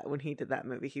did that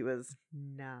movie, he was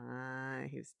 9,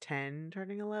 he was 10,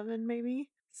 turning 11 maybe.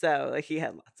 So like he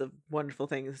had lots of wonderful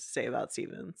things to say about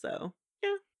Steven. So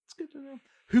yeah, it's good to know.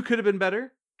 Who could have been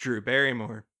better? Drew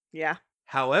Barrymore. Yeah.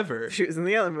 However, she was in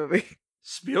the other movie.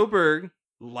 Spielberg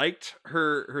liked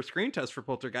her screen test for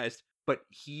Poltergeist, but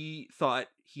he thought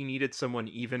he needed someone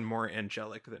even more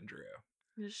angelic than Drew.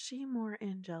 Is she more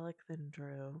angelic than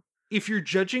Drew? If you're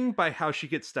judging by how she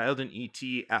gets styled in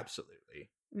E.T., absolutely.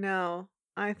 No,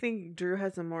 I think Drew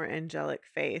has a more angelic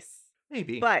face.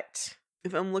 Maybe. But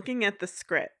if I'm looking at the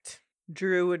script,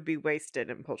 Drew would be wasted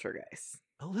in Poltergeist.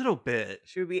 A little bit.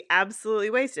 She would be absolutely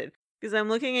wasted. Because I'm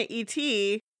looking at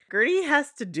E.T., Gertie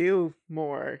has to do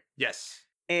more. Yes.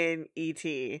 In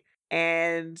E.T.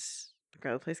 And the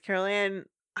girl who plays Carol Ann,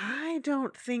 I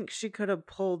don't think she could have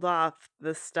pulled off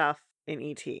the stuff in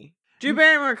E.T. Drew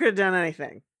Barrymore could have done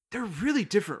anything. They're really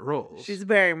different roles. She's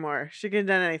Barrymore. She could have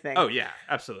done anything. Oh, yeah,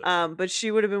 absolutely. But she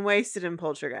would have been wasted in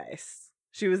Poltergeist.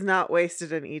 She was not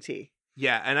wasted in E.T.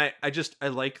 Yeah, and I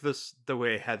like the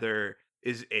way Heather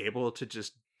is able to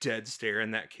just dead stare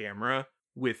in that camera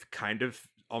with kind of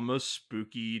almost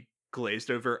spooky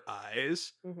glazed over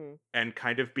eyes and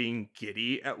kind of being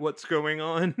giddy at what's going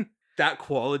on. That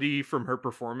quality from her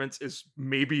performance is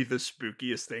maybe the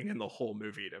spookiest thing in the whole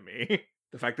movie to me.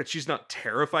 The fact that she's not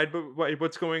terrified by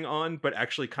what's going on, but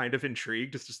actually kind of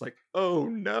intrigued. It's just like, oh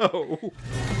no.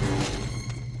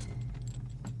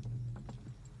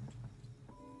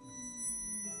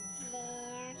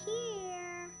 They're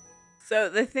here. So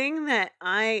the thing that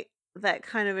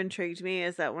kind of intrigued me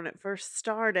is that when it first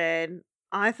started,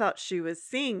 I thought she was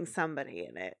seeing somebody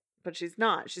in it, but she's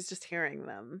not. She's just hearing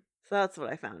them. So that's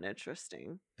what I found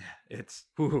interesting. It's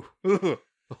the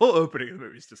whole opening of the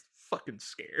movie is just fucking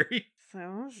scary.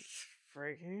 So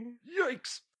freaky.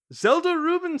 Yikes. Zelda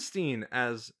Rubinstein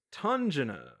as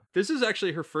Tangina. This is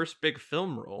actually her first big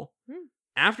film role.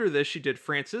 After this, she did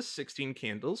Frances, 16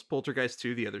 Candles, Poltergeist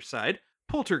 2, The Other Side,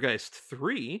 Poltergeist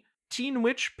 3, Teen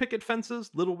Witch, Picket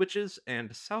Fences, Little Witches,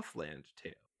 and Southland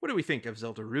Tale. What do we think of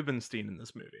Zelda Rubinstein in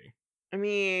this movie? I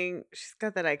mean, she's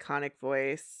got that iconic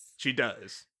voice. She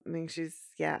does. I mean,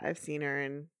 I've seen her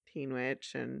in Teen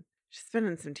Witch, and she's been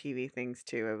in some TV things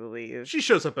too, I believe. She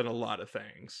shows up in a lot of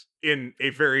things in a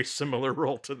very similar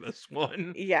role to this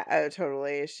one. Yeah, oh,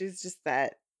 totally. She's just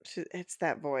it's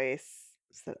that voice.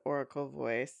 It's that oracle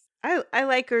voice. I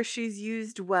like her. She's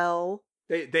used well.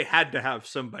 They had to have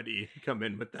somebody come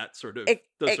in with that sort of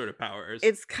sort of powers.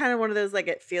 It's kind of one of those, like,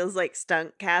 it feels like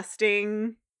stunt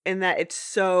casting in that it's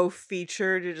so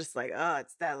featured. You're just like, oh,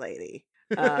 it's that lady.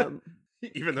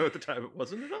 Even though at the time it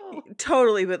wasn't at all.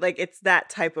 Totally, but like it's that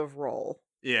type of role.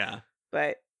 Yeah.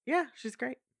 But yeah, she's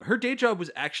great. Her day job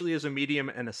was actually as a medium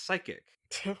and a psychic.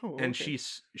 Oh, and she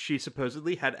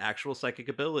supposedly had actual psychic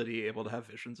ability, able to have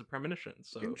visions of premonitions.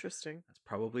 So interesting. That's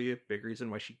probably a big reason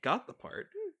why she got the part,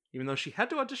 even though she had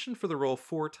to audition for the role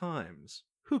 4 times.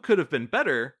 Who could have been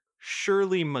better?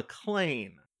 Shirley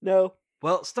MacLaine. No.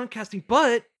 Well, stunt casting,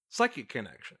 but psychic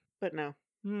connection. But no.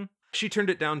 She turned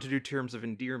it down to do Terms of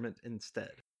Endearment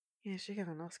instead. Yeah, she got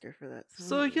an Oscar for that.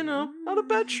 So, not a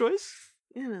bad choice.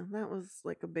 That was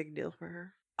like a big deal for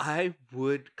her. I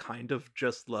would kind of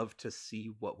just love to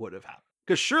see what would have happened.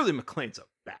 Because Shirley MacLaine's a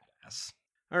badass.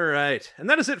 All right. And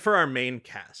that is it for our main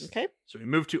cast. Okay. So we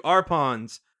move to our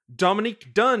pawns.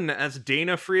 Dominique Dunne as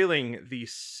Dana Freeling, the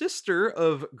sister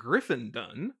of Griffin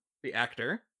Dunne, the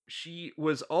actor. She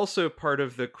was also part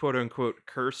of the quote-unquote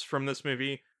curse from this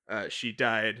movie. She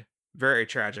died very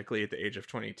tragically at the age of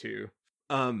 22.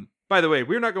 By the way,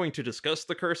 we're not going to discuss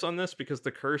the curse on this because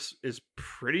the curse is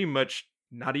pretty much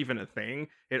not even a thing.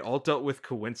 It all dealt with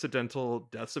coincidental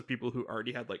deaths of people who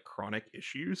already had like chronic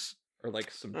issues or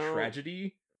like some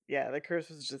tragedy. Yeah, the curse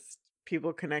was just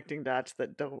people connecting dots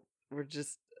that were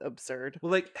just absurd.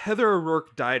 Well, like Heather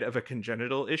O'Rourke died of a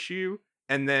congenital issue,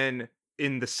 and then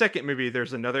in the second movie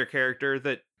there's another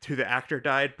character who the actor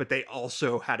died, but they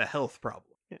also had a health problem.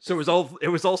 So it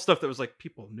was all stuff that was like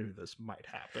people knew this might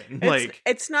happen.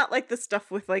 It's not like the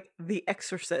stuff with like The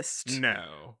Exorcist.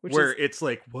 No, it's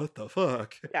like what the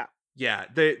fuck. Yeah.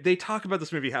 They talk about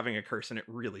this movie having a curse, and it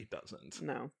really doesn't.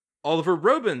 No. Oliver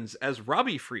Robbins as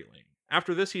Robbie Freeling.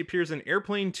 After this, he appears in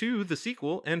Airplane 2, the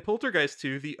sequel, and Poltergeist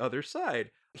 2, The Other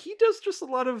Side. He does just a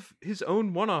lot of his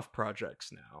own one-off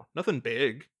projects now. Nothing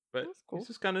big, but cool. He's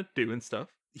just kind of doing stuff.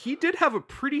 He did have a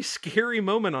pretty scary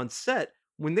moment on set.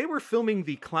 When they were filming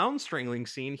the clown strangling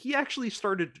scene, he actually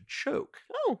started to choke.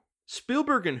 Oh.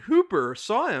 Spielberg and Hooper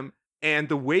saw him, and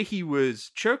the way he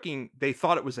was choking, they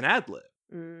thought it was an ad-lib.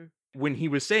 When he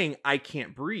was saying, "I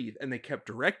can't breathe," and they kept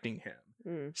directing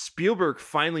him. Spielberg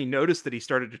finally noticed that he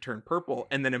started to turn purple,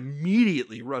 and then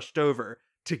immediately rushed over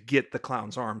to get the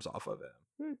clown's arms off of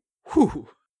him. Whew.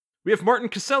 We have Martin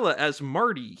Casella as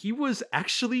Marty. He was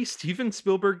actually Steven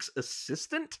Spielberg's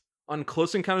assistant on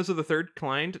Close Encounters of the Third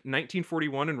Kind,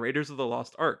 1941, and Raiders of the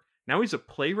Lost Ark. Now he's a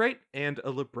playwright and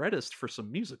a librettist for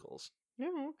some musicals.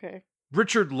 Yeah, okay.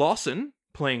 Richard Lawson,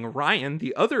 playing Ryan,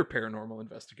 the other paranormal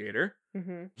investigator.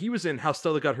 He was in How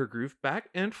Stella Got Her Groove Back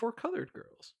and For Colored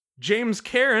Girls. James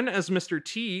Karen as Mr.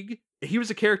 Teague. He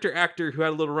was a character actor who had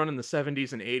a little run in the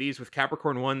 70s and 80s with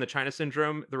Capricorn 1, The China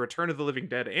Syndrome, The Return of the Living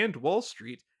Dead, and Wall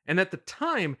Street. And at the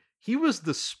time, he was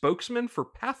the spokesman for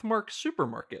Pathmark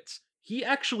supermarkets. He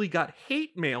actually got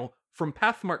hate mail from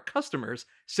Pathmark customers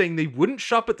saying they wouldn't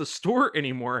shop at the store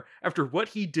anymore after what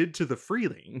he did to the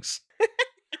Freelings.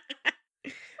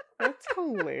 That's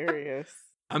hilarious.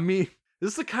 I mean, this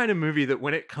is the kind of movie that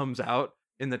when it comes out,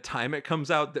 in the time it comes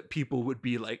out, that people would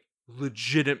be like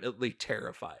legitimately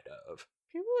terrified of.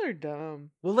 People are dumb.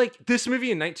 Well, like this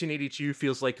movie in 1982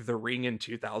 feels like The Ring in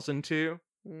 2002.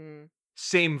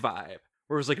 Same vibe.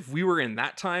 Whereas like if we were in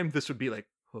that time, this would be like,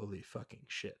 holy fucking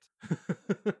shit.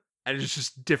 And it's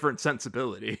just different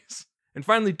sensibilities. And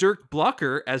finally, Dirk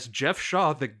Blocker as Jeff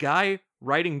Shaw, the guy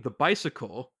riding the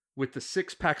bicycle with the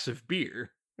 6 packs of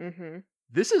beer. Mm-hmm.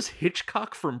 This is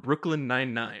Hitchcock from Brooklyn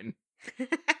Nine-Nine.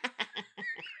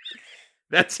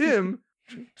 That's him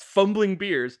fumbling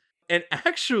beers. And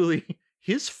actually,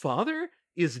 his father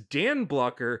is Dan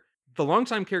Blocker, the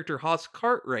longtime character Hoss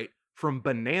Cartwright from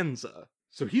Bonanza.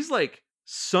 So he's like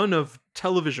son of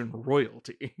television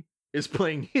royalty, is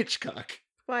playing Hitchcock.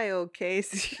 Why, old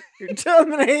Case? You're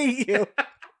dumb and I hate you.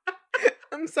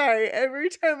 I'm sorry. Every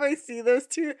time I see those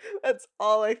two, that's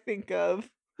all I think of.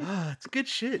 Ah, it's good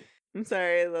shit. I'm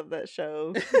sorry. I love that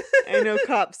show. I know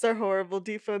cops are horrible,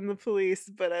 defund the police,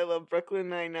 but I love Brooklyn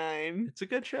Nine-Nine. It's a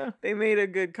good show. They made a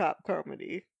good cop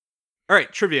comedy. All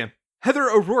right, trivia. Heather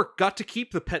O'Rourke got to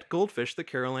keep the pet goldfish that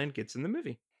Carol Ann gets in the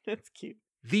movie. That's cute.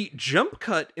 The jump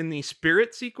cut in the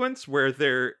spirit sequence where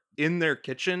they're in their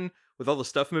kitchen with all the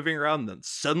stuff moving around and then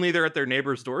suddenly they're at their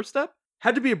neighbor's doorstep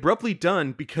had to be abruptly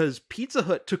done because Pizza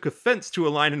Hut took offense to a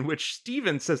line in which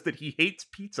Steven says that he hates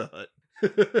Pizza Hut.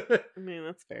 I mean,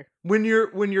 that's fair. When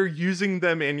you're using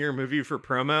them in your movie for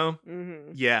promo,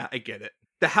 yeah, I get it.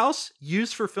 The house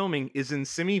used for filming is in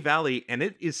Simi Valley and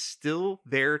it is still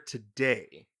there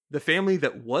today. The family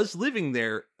that was living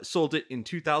there sold it in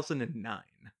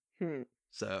 2009.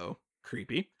 So,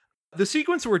 creepy. The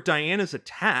sequence where Diana's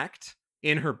attacked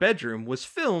in her bedroom was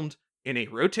filmed in a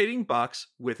rotating box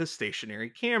with a stationary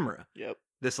camera. Yep.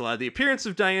 This allowed the appearance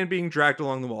of Diane being dragged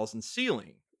along the walls and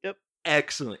ceiling. Yep.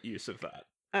 Excellent use of that.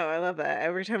 Oh, I love that.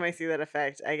 Every time I see that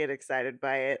effect, I get excited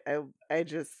by it. I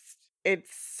just,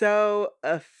 it's so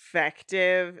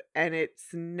effective and it's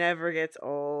never gets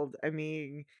old. I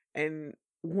mean, and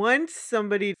once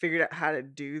somebody figured out how to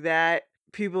do that,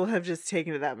 people have just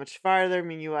taken it that much farther. I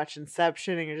mean, you watch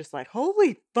Inception and you're just like,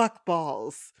 holy fuck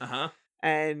balls. Uh-huh.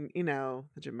 And, you know,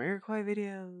 the Jamiroquai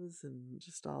videos and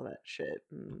just all that shit.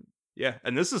 And yeah,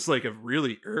 and this is like a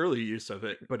really early use of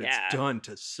it, but it's done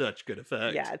to such good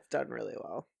effect. yeah, it's done really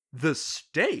well. The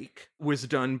steak was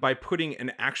done by putting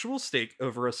an actual steak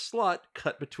over a slot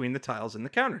cut between the tiles in the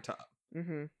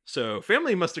countertop. So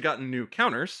family must have gotten new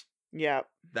counters. Yeah.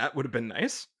 That would have been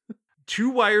nice. 2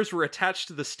 wires were attached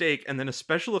to the steak, and then a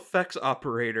special effects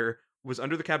operator was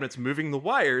under the cabinets moving the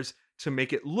wires to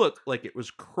make it look like it was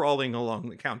crawling along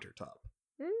the countertop.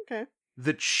 Okay.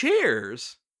 The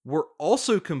chairs were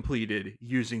also completed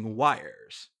using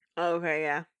wires. Okay,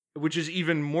 yeah. Which is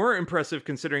even more impressive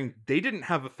considering they didn't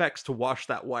have effects to wash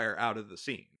that wire out of the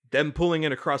scene. Them pulling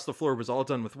it across the floor was all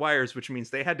done with wires, which means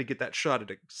they had to get that shot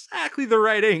at exactly the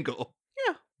right angle.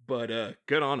 Yeah. But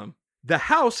good on them. The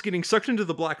house getting sucked into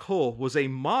the black hole was a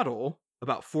model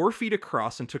about 4 feet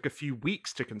across and took a few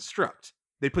weeks to construct.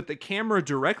 They put the camera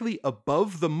directly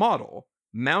above the model,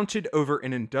 mounted over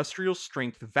an industrial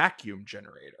strength vacuum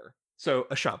generator. So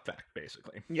a shop vac,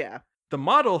 basically. Yeah. The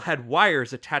model had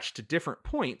wires attached to different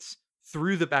points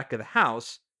through the back of the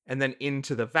house and then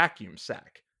into the vacuum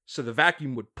sac. So the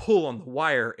vacuum would pull on the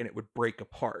wire and it would break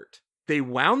apart. They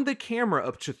wound the camera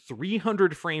up to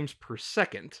 300 frames per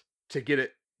second to get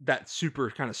it that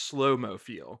super kind of slow-mo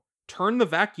feel. Turned the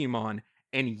vacuum on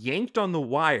and yanked on the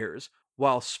wires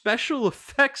while special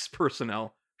effects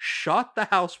personnel shot the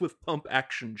house with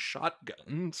pump-action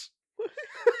shotguns. What?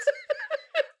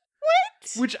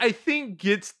 Which I think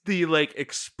gets the, like,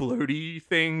 explodey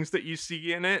things that you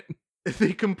see in it.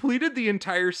 They completed the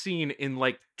entire scene in,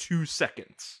 like, 2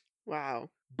 seconds.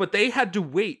 Wow. But they had to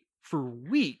wait for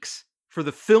weeks for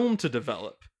the film to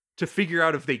develop to figure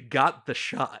out if they got the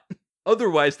shot.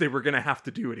 Otherwise, they were going to have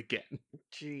to do it again.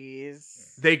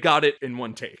 Jeez. They got it in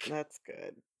 1 take. That's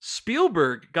good.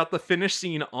 Spielberg got the finished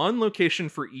scene on location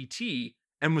for E.T.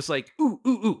 and was like,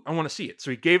 ooh, I want to see it. So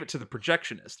he gave it to the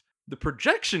projectionist. The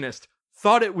projectionist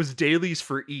thought it was dailies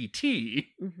for E.T.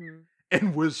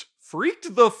 And was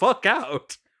freaked the fuck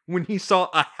out when he saw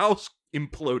a house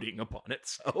imploding upon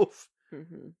itself.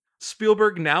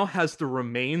 Spielberg now has the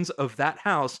remains of that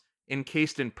house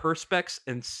encased in perspex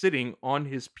and sitting on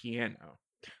his piano.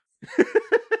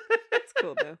 That's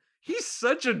cool, though. He's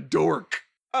such a dork.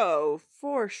 Oh,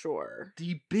 for sure.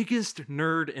 The biggest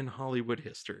nerd in Hollywood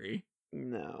history.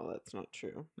 No, that's not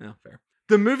true. No, fair.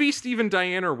 The movie Steve and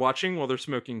Diane are watching while they're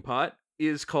smoking pot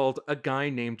is called A Guy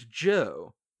Named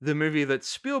Joe, the movie that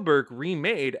Spielberg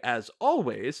remade, as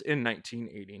always, in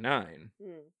 1989.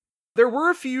 There were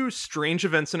a few strange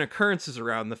events and occurrences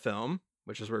around the film,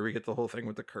 which is where we get the whole thing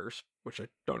with the curse, which I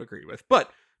don't agree with.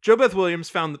 But JoBeth Williams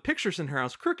found the pictures in her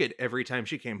house crooked every time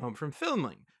she came home from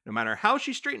filming. No matter how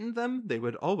she straightened them, they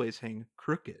would always hang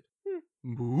crooked.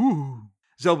 Ooh.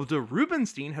 Zelda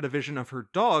Rubinstein had a vision of her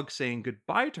dog saying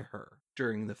goodbye to her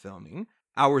during the filming.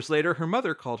 Hours later, her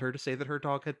mother called her to say that her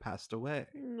dog had passed away.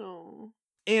 No.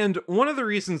 And one of the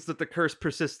reasons that the curse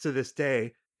persists to this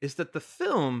day is that the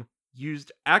film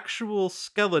used actual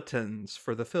skeletons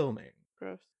for the filming.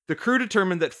 Gross. The crew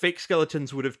determined that fake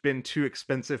skeletons would have been too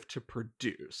expensive to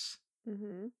produce.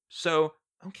 Mm-hmm. So,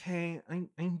 okay,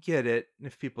 I get it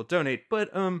if people donate,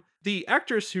 but the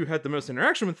actress who had the most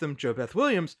interaction with them, JoBeth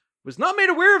Williams, was not made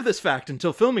aware of this fact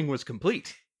until filming was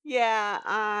complete. Yeah,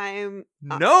 I'm...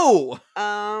 No!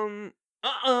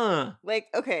 Like,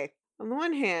 okay, on the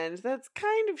one hand, that's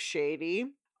kind of shady.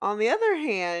 On the other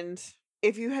hand,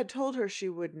 if you had told her, she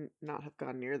would not have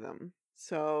gone near them.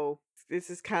 So, this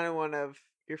is kind of one of,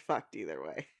 you're fucked either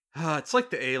way. It's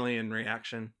like the Alien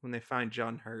reaction when they find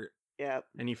John Hurt. Yep.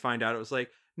 And you find out it was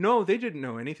like, no, they didn't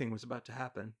know anything was about to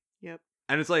happen. Yep.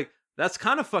 And it's like, that's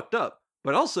kind of fucked up.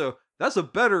 But also, that's a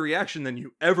better reaction than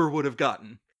you ever would have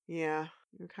gotten. Yeah,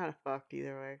 you're kind of fucked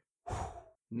either way.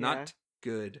 Not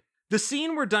good. The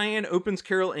scene where Diane opens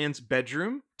Carol Ann's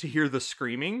bedroom to hear the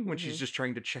screaming when she's just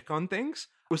trying to check on things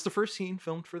was the first scene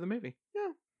filmed for the movie.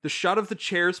 Yeah. The shot of the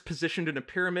chairs positioned in a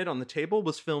pyramid on the table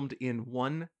was filmed in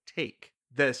one take.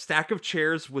 The stack of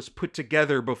chairs was put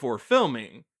together before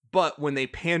filming, but when they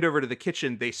panned over to the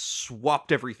kitchen, they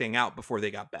swapped everything out before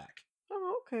they got back.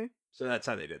 Oh, okay. So that's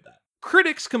how they did that.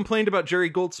 Critics complained about Jerry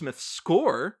Goldsmith's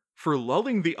score for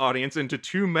lulling the audience into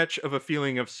too much of a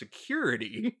feeling of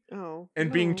security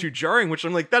and being too jarring, which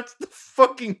I'm like, that's the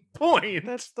fucking point.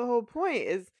 That's the whole point,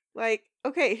 is like,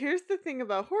 okay, here's the thing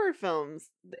about horror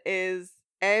films is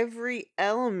every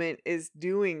element is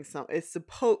doing something. It's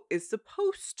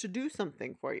supposed to do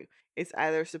something for you. It's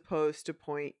either supposed to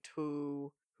point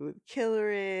to who the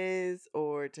killer is,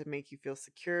 or to make you feel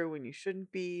secure when you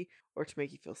shouldn't be, or to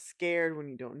make you feel scared when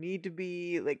you don't need to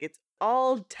be. Like, it's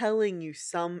all telling you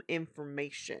some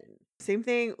information. Same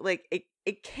thing, like,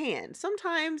 it can.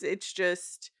 Sometimes it's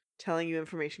just telling you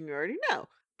information you already know.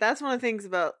 That's one of the things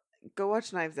about, go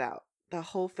watch Knives Out. The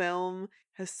whole film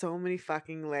has so many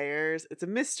fucking layers. It's a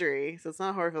mystery, so it's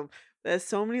not a horror film. But it has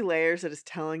so many layers that is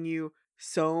telling you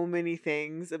so many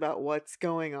things about what's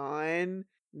going on.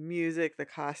 Music, the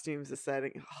costumes, the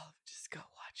setting. Oh, just go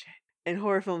watch it. And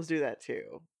horror films do that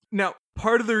too. Now,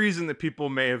 part of the reason that people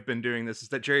may have been doing this is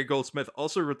that Jerry Goldsmith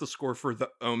also wrote the score for The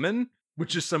Omen,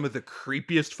 which is some of the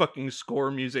creepiest fucking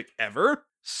score music ever.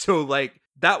 So, like,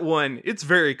 that one, it's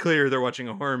very clear they're watching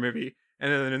a horror movie.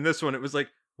 And then in this one, it was like,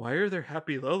 why are there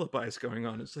happy lullabies going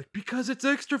on? It's like, because it's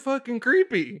extra fucking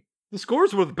creepy. The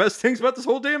score's one of the best things about this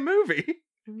whole damn movie.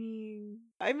 I mean,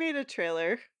 I made a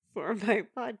trailer for my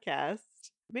podcast.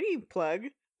 Mini plug.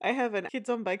 I have a Kids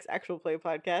on Bikes actual play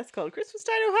podcast called Christmas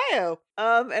Time Ohio.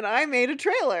 And I made a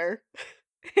trailer.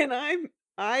 And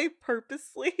I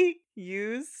purposely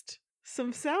used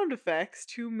some sound effects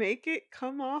to make it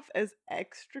come off as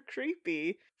extra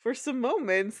creepy for some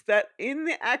moments that in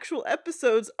the actual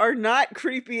episodes are not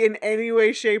creepy in any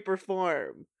way, shape, or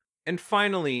form. And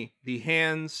finally, the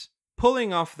hands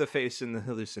pulling off the face in the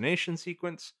hallucination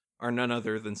sequence are none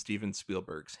other than Steven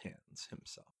Spielberg's hands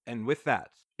himself. And with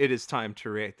that, it is time to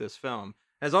rate this film.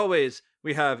 As always,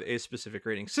 we have a specific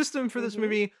rating system for this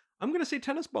movie. I'm going to say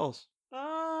tennis balls.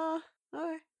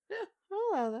 Okay. Yeah, I'll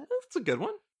allow that. That's a good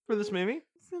one for this movie.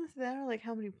 I was going to say, I don't like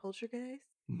how many poltergeists.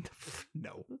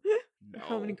 No.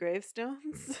 How many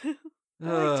gravestones?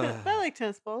 I like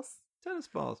tennis balls. Tennis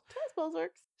balls. Tennis balls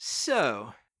works.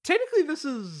 So, technically this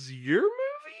is your movie?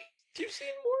 You've seen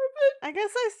more of it? I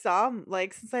guess I saw,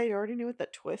 like, since I already knew what the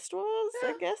twist was, Yeah.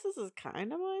 I guess this is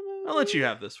kind of my movie. I'll let you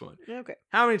have this one. Okay.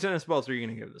 How many tennis balls are you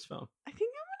going to give this film? I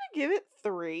think I'm going to give it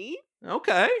 3.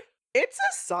 Okay. It's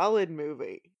a solid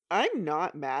movie. I'm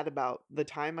not mad about the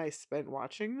time I spent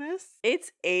watching this.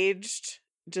 It's aged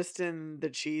just in the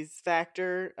cheese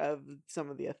factor of some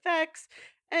of the effects,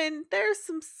 and there's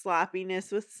some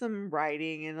sloppiness with some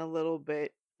writing and a little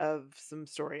bit of some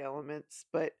story elements,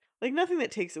 but like nothing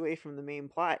that takes away from the main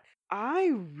plot.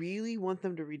 I really want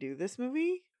them to redo this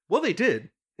movie. Well, they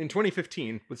did in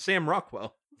 2015 with Sam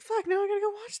Rockwell. Fuck, now I gotta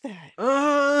go watch that.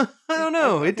 I don't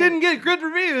know. It didn't get good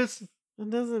reviews. It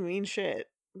doesn't mean shit.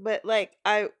 But like,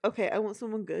 I want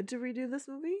someone good to redo this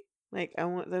movie. Like, I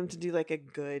want them to do like a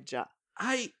good job.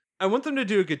 I want them to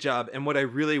do a good job, and what I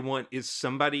really want is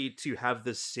somebody to have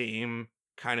the same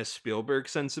kind of Spielberg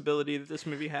sensibility that this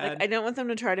movie had. Like, I don't want them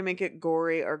to try to make it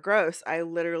gory or gross. I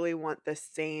literally want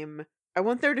I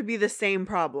want there to be the same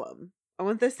problem. I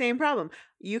want the same problem.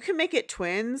 You can make it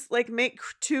twins, like make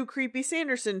two creepy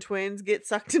Sanderson twins get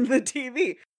sucked into the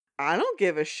TV. I don't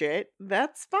give a shit.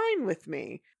 That's fine with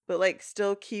me. But like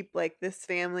still keep like this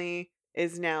family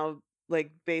is now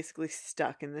like basically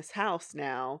stuck in this house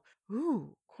now.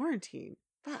 Ooh, quarantine.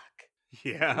 Fuck.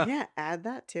 Yeah. Yeah, add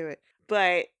that to it.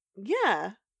 But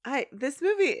yeah, this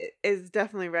movie is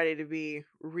definitely ready to be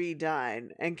redone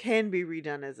and can be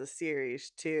redone as a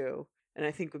series too. And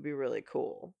I think would be really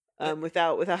cool.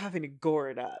 Without having to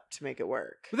gore it up to make it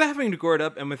work. Without having to gore it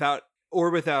up, and without,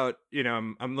 you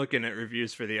know, I'm looking at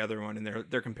reviews for the other one, and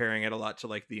they're comparing it a lot to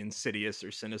like the Insidious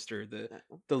or Sinister,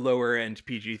 the lower end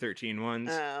PG-13 ones,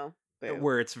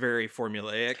 where it's very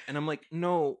formulaic. And I'm like,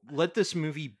 no, let this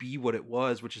movie be what it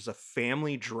was, which is a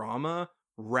family drama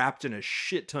wrapped in a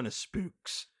shit ton of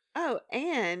spooks. Oh,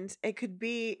 and they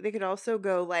could also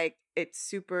go like the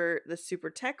super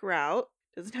tech route.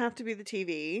 Doesn't have to be the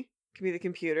TV. Could be the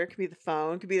computer, could be the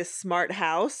phone, could be the smart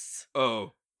house.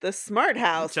 Oh. The smart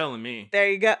house. You're telling me. There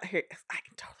you go. Here, I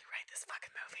can totally write this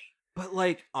fucking movie. But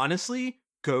like, honestly,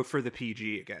 go for the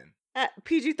PG again.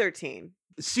 PG-13.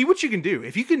 See what you can do.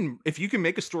 If you can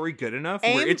make a story good enough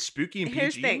where it's spooky and PG.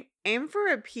 Here's the thing. Aim for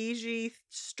a PG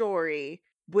story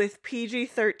with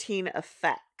PG-13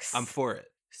 effects. I'm for it.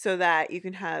 So that you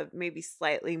can have maybe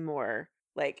slightly more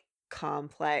like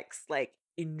complex like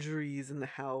injuries in the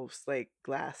house, like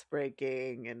glass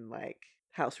breaking, and like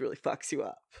house really fucks you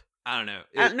up. I don't know.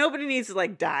 Nobody needs to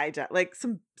like die. Like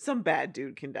some bad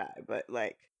dude can die, but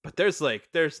there's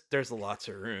lots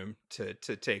of room to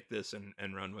take this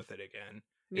and run with it again.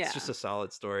 It's just a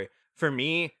solid story. For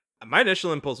me, my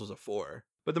initial impulse was a 4,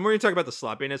 but the more you talk about the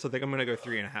sloppiness, I think I'm gonna go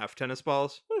 3.5 tennis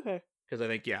balls. Okay. Because I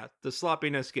think, the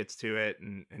sloppiness gets to it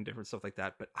and different stuff like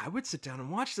that. But I would sit down and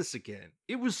watch this again.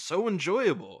 It was so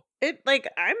enjoyable.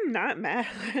 I'm not mad.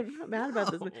 I'm not mad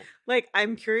about this. Like,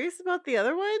 I'm curious about the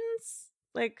other ones.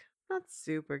 Like, not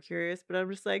super curious, but I'm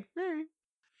just like, all right.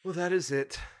 Well, that is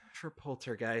it for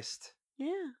Poltergeist.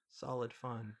 Yeah. Solid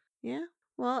fun. Yeah.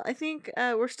 Well, I think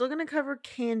we're still going to cover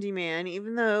Candyman,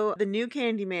 even though the new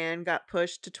Candyman got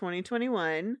pushed to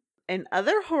 2021. In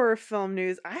other horror film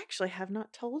news, I actually have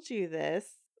not told you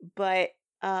this, but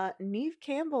Neve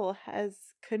Campbell has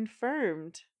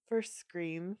confirmed for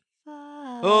Scream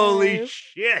 5. Holy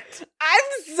shit!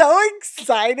 I'm so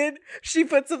excited. She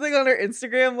put something on her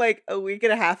Instagram like a week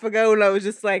and a half ago, and I was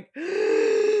just like,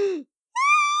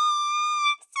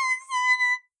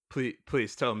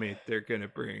 Please tell me they're gonna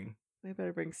bring. They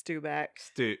better bring Stu back.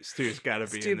 Stu's gotta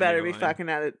be. Stu better be fucking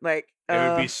at it. Like, it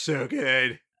would be so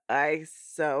good. I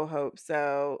so hope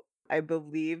so. I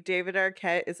believe David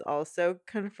Arquette is also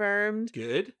confirmed.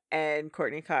 Good. And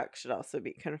Courtney Cox should also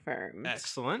be confirmed.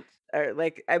 Excellent. Or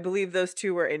like, I believe those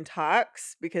two were in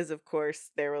talks because, of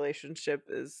course, their relationship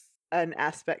is an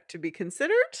aspect to be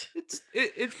considered.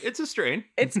 It's a strain.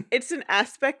 It's an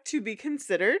aspect to be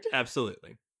considered.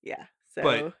 Absolutely. Yeah. So,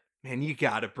 but man, you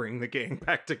gotta bring the gang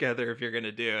back together if you're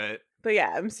gonna do it. But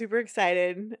yeah, I'm super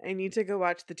excited. I need to go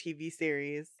watch the TV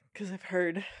series because I've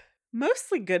heard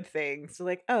mostly good things. So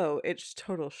like, oh, it's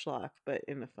total schlock, but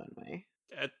in a fun way.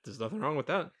 There's nothing wrong with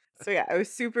that. So yeah, I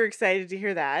was super excited to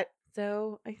hear that.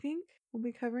 So I think we'll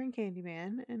be covering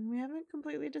Candyman, and we haven't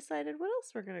completely decided what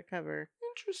else we're going to cover.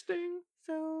 Interesting.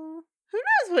 So who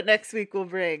knows what next week will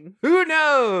bring? Who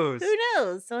knows? Who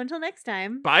knows? So until next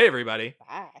time. Bye, everybody.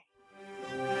 Bye.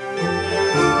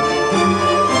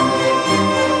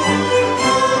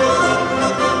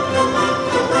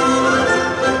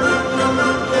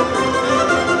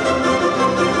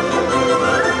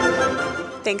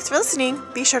 Thanks for listening.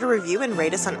 Be sure to review and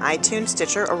rate us on iTunes,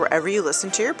 Stitcher, or wherever you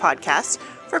listen to your podcast.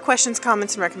 For questions,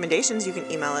 comments, and recommendations, you can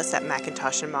email us at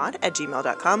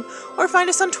macintoshandmod@gmail.com or find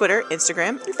us on Twitter,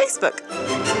 Instagram, and Facebook.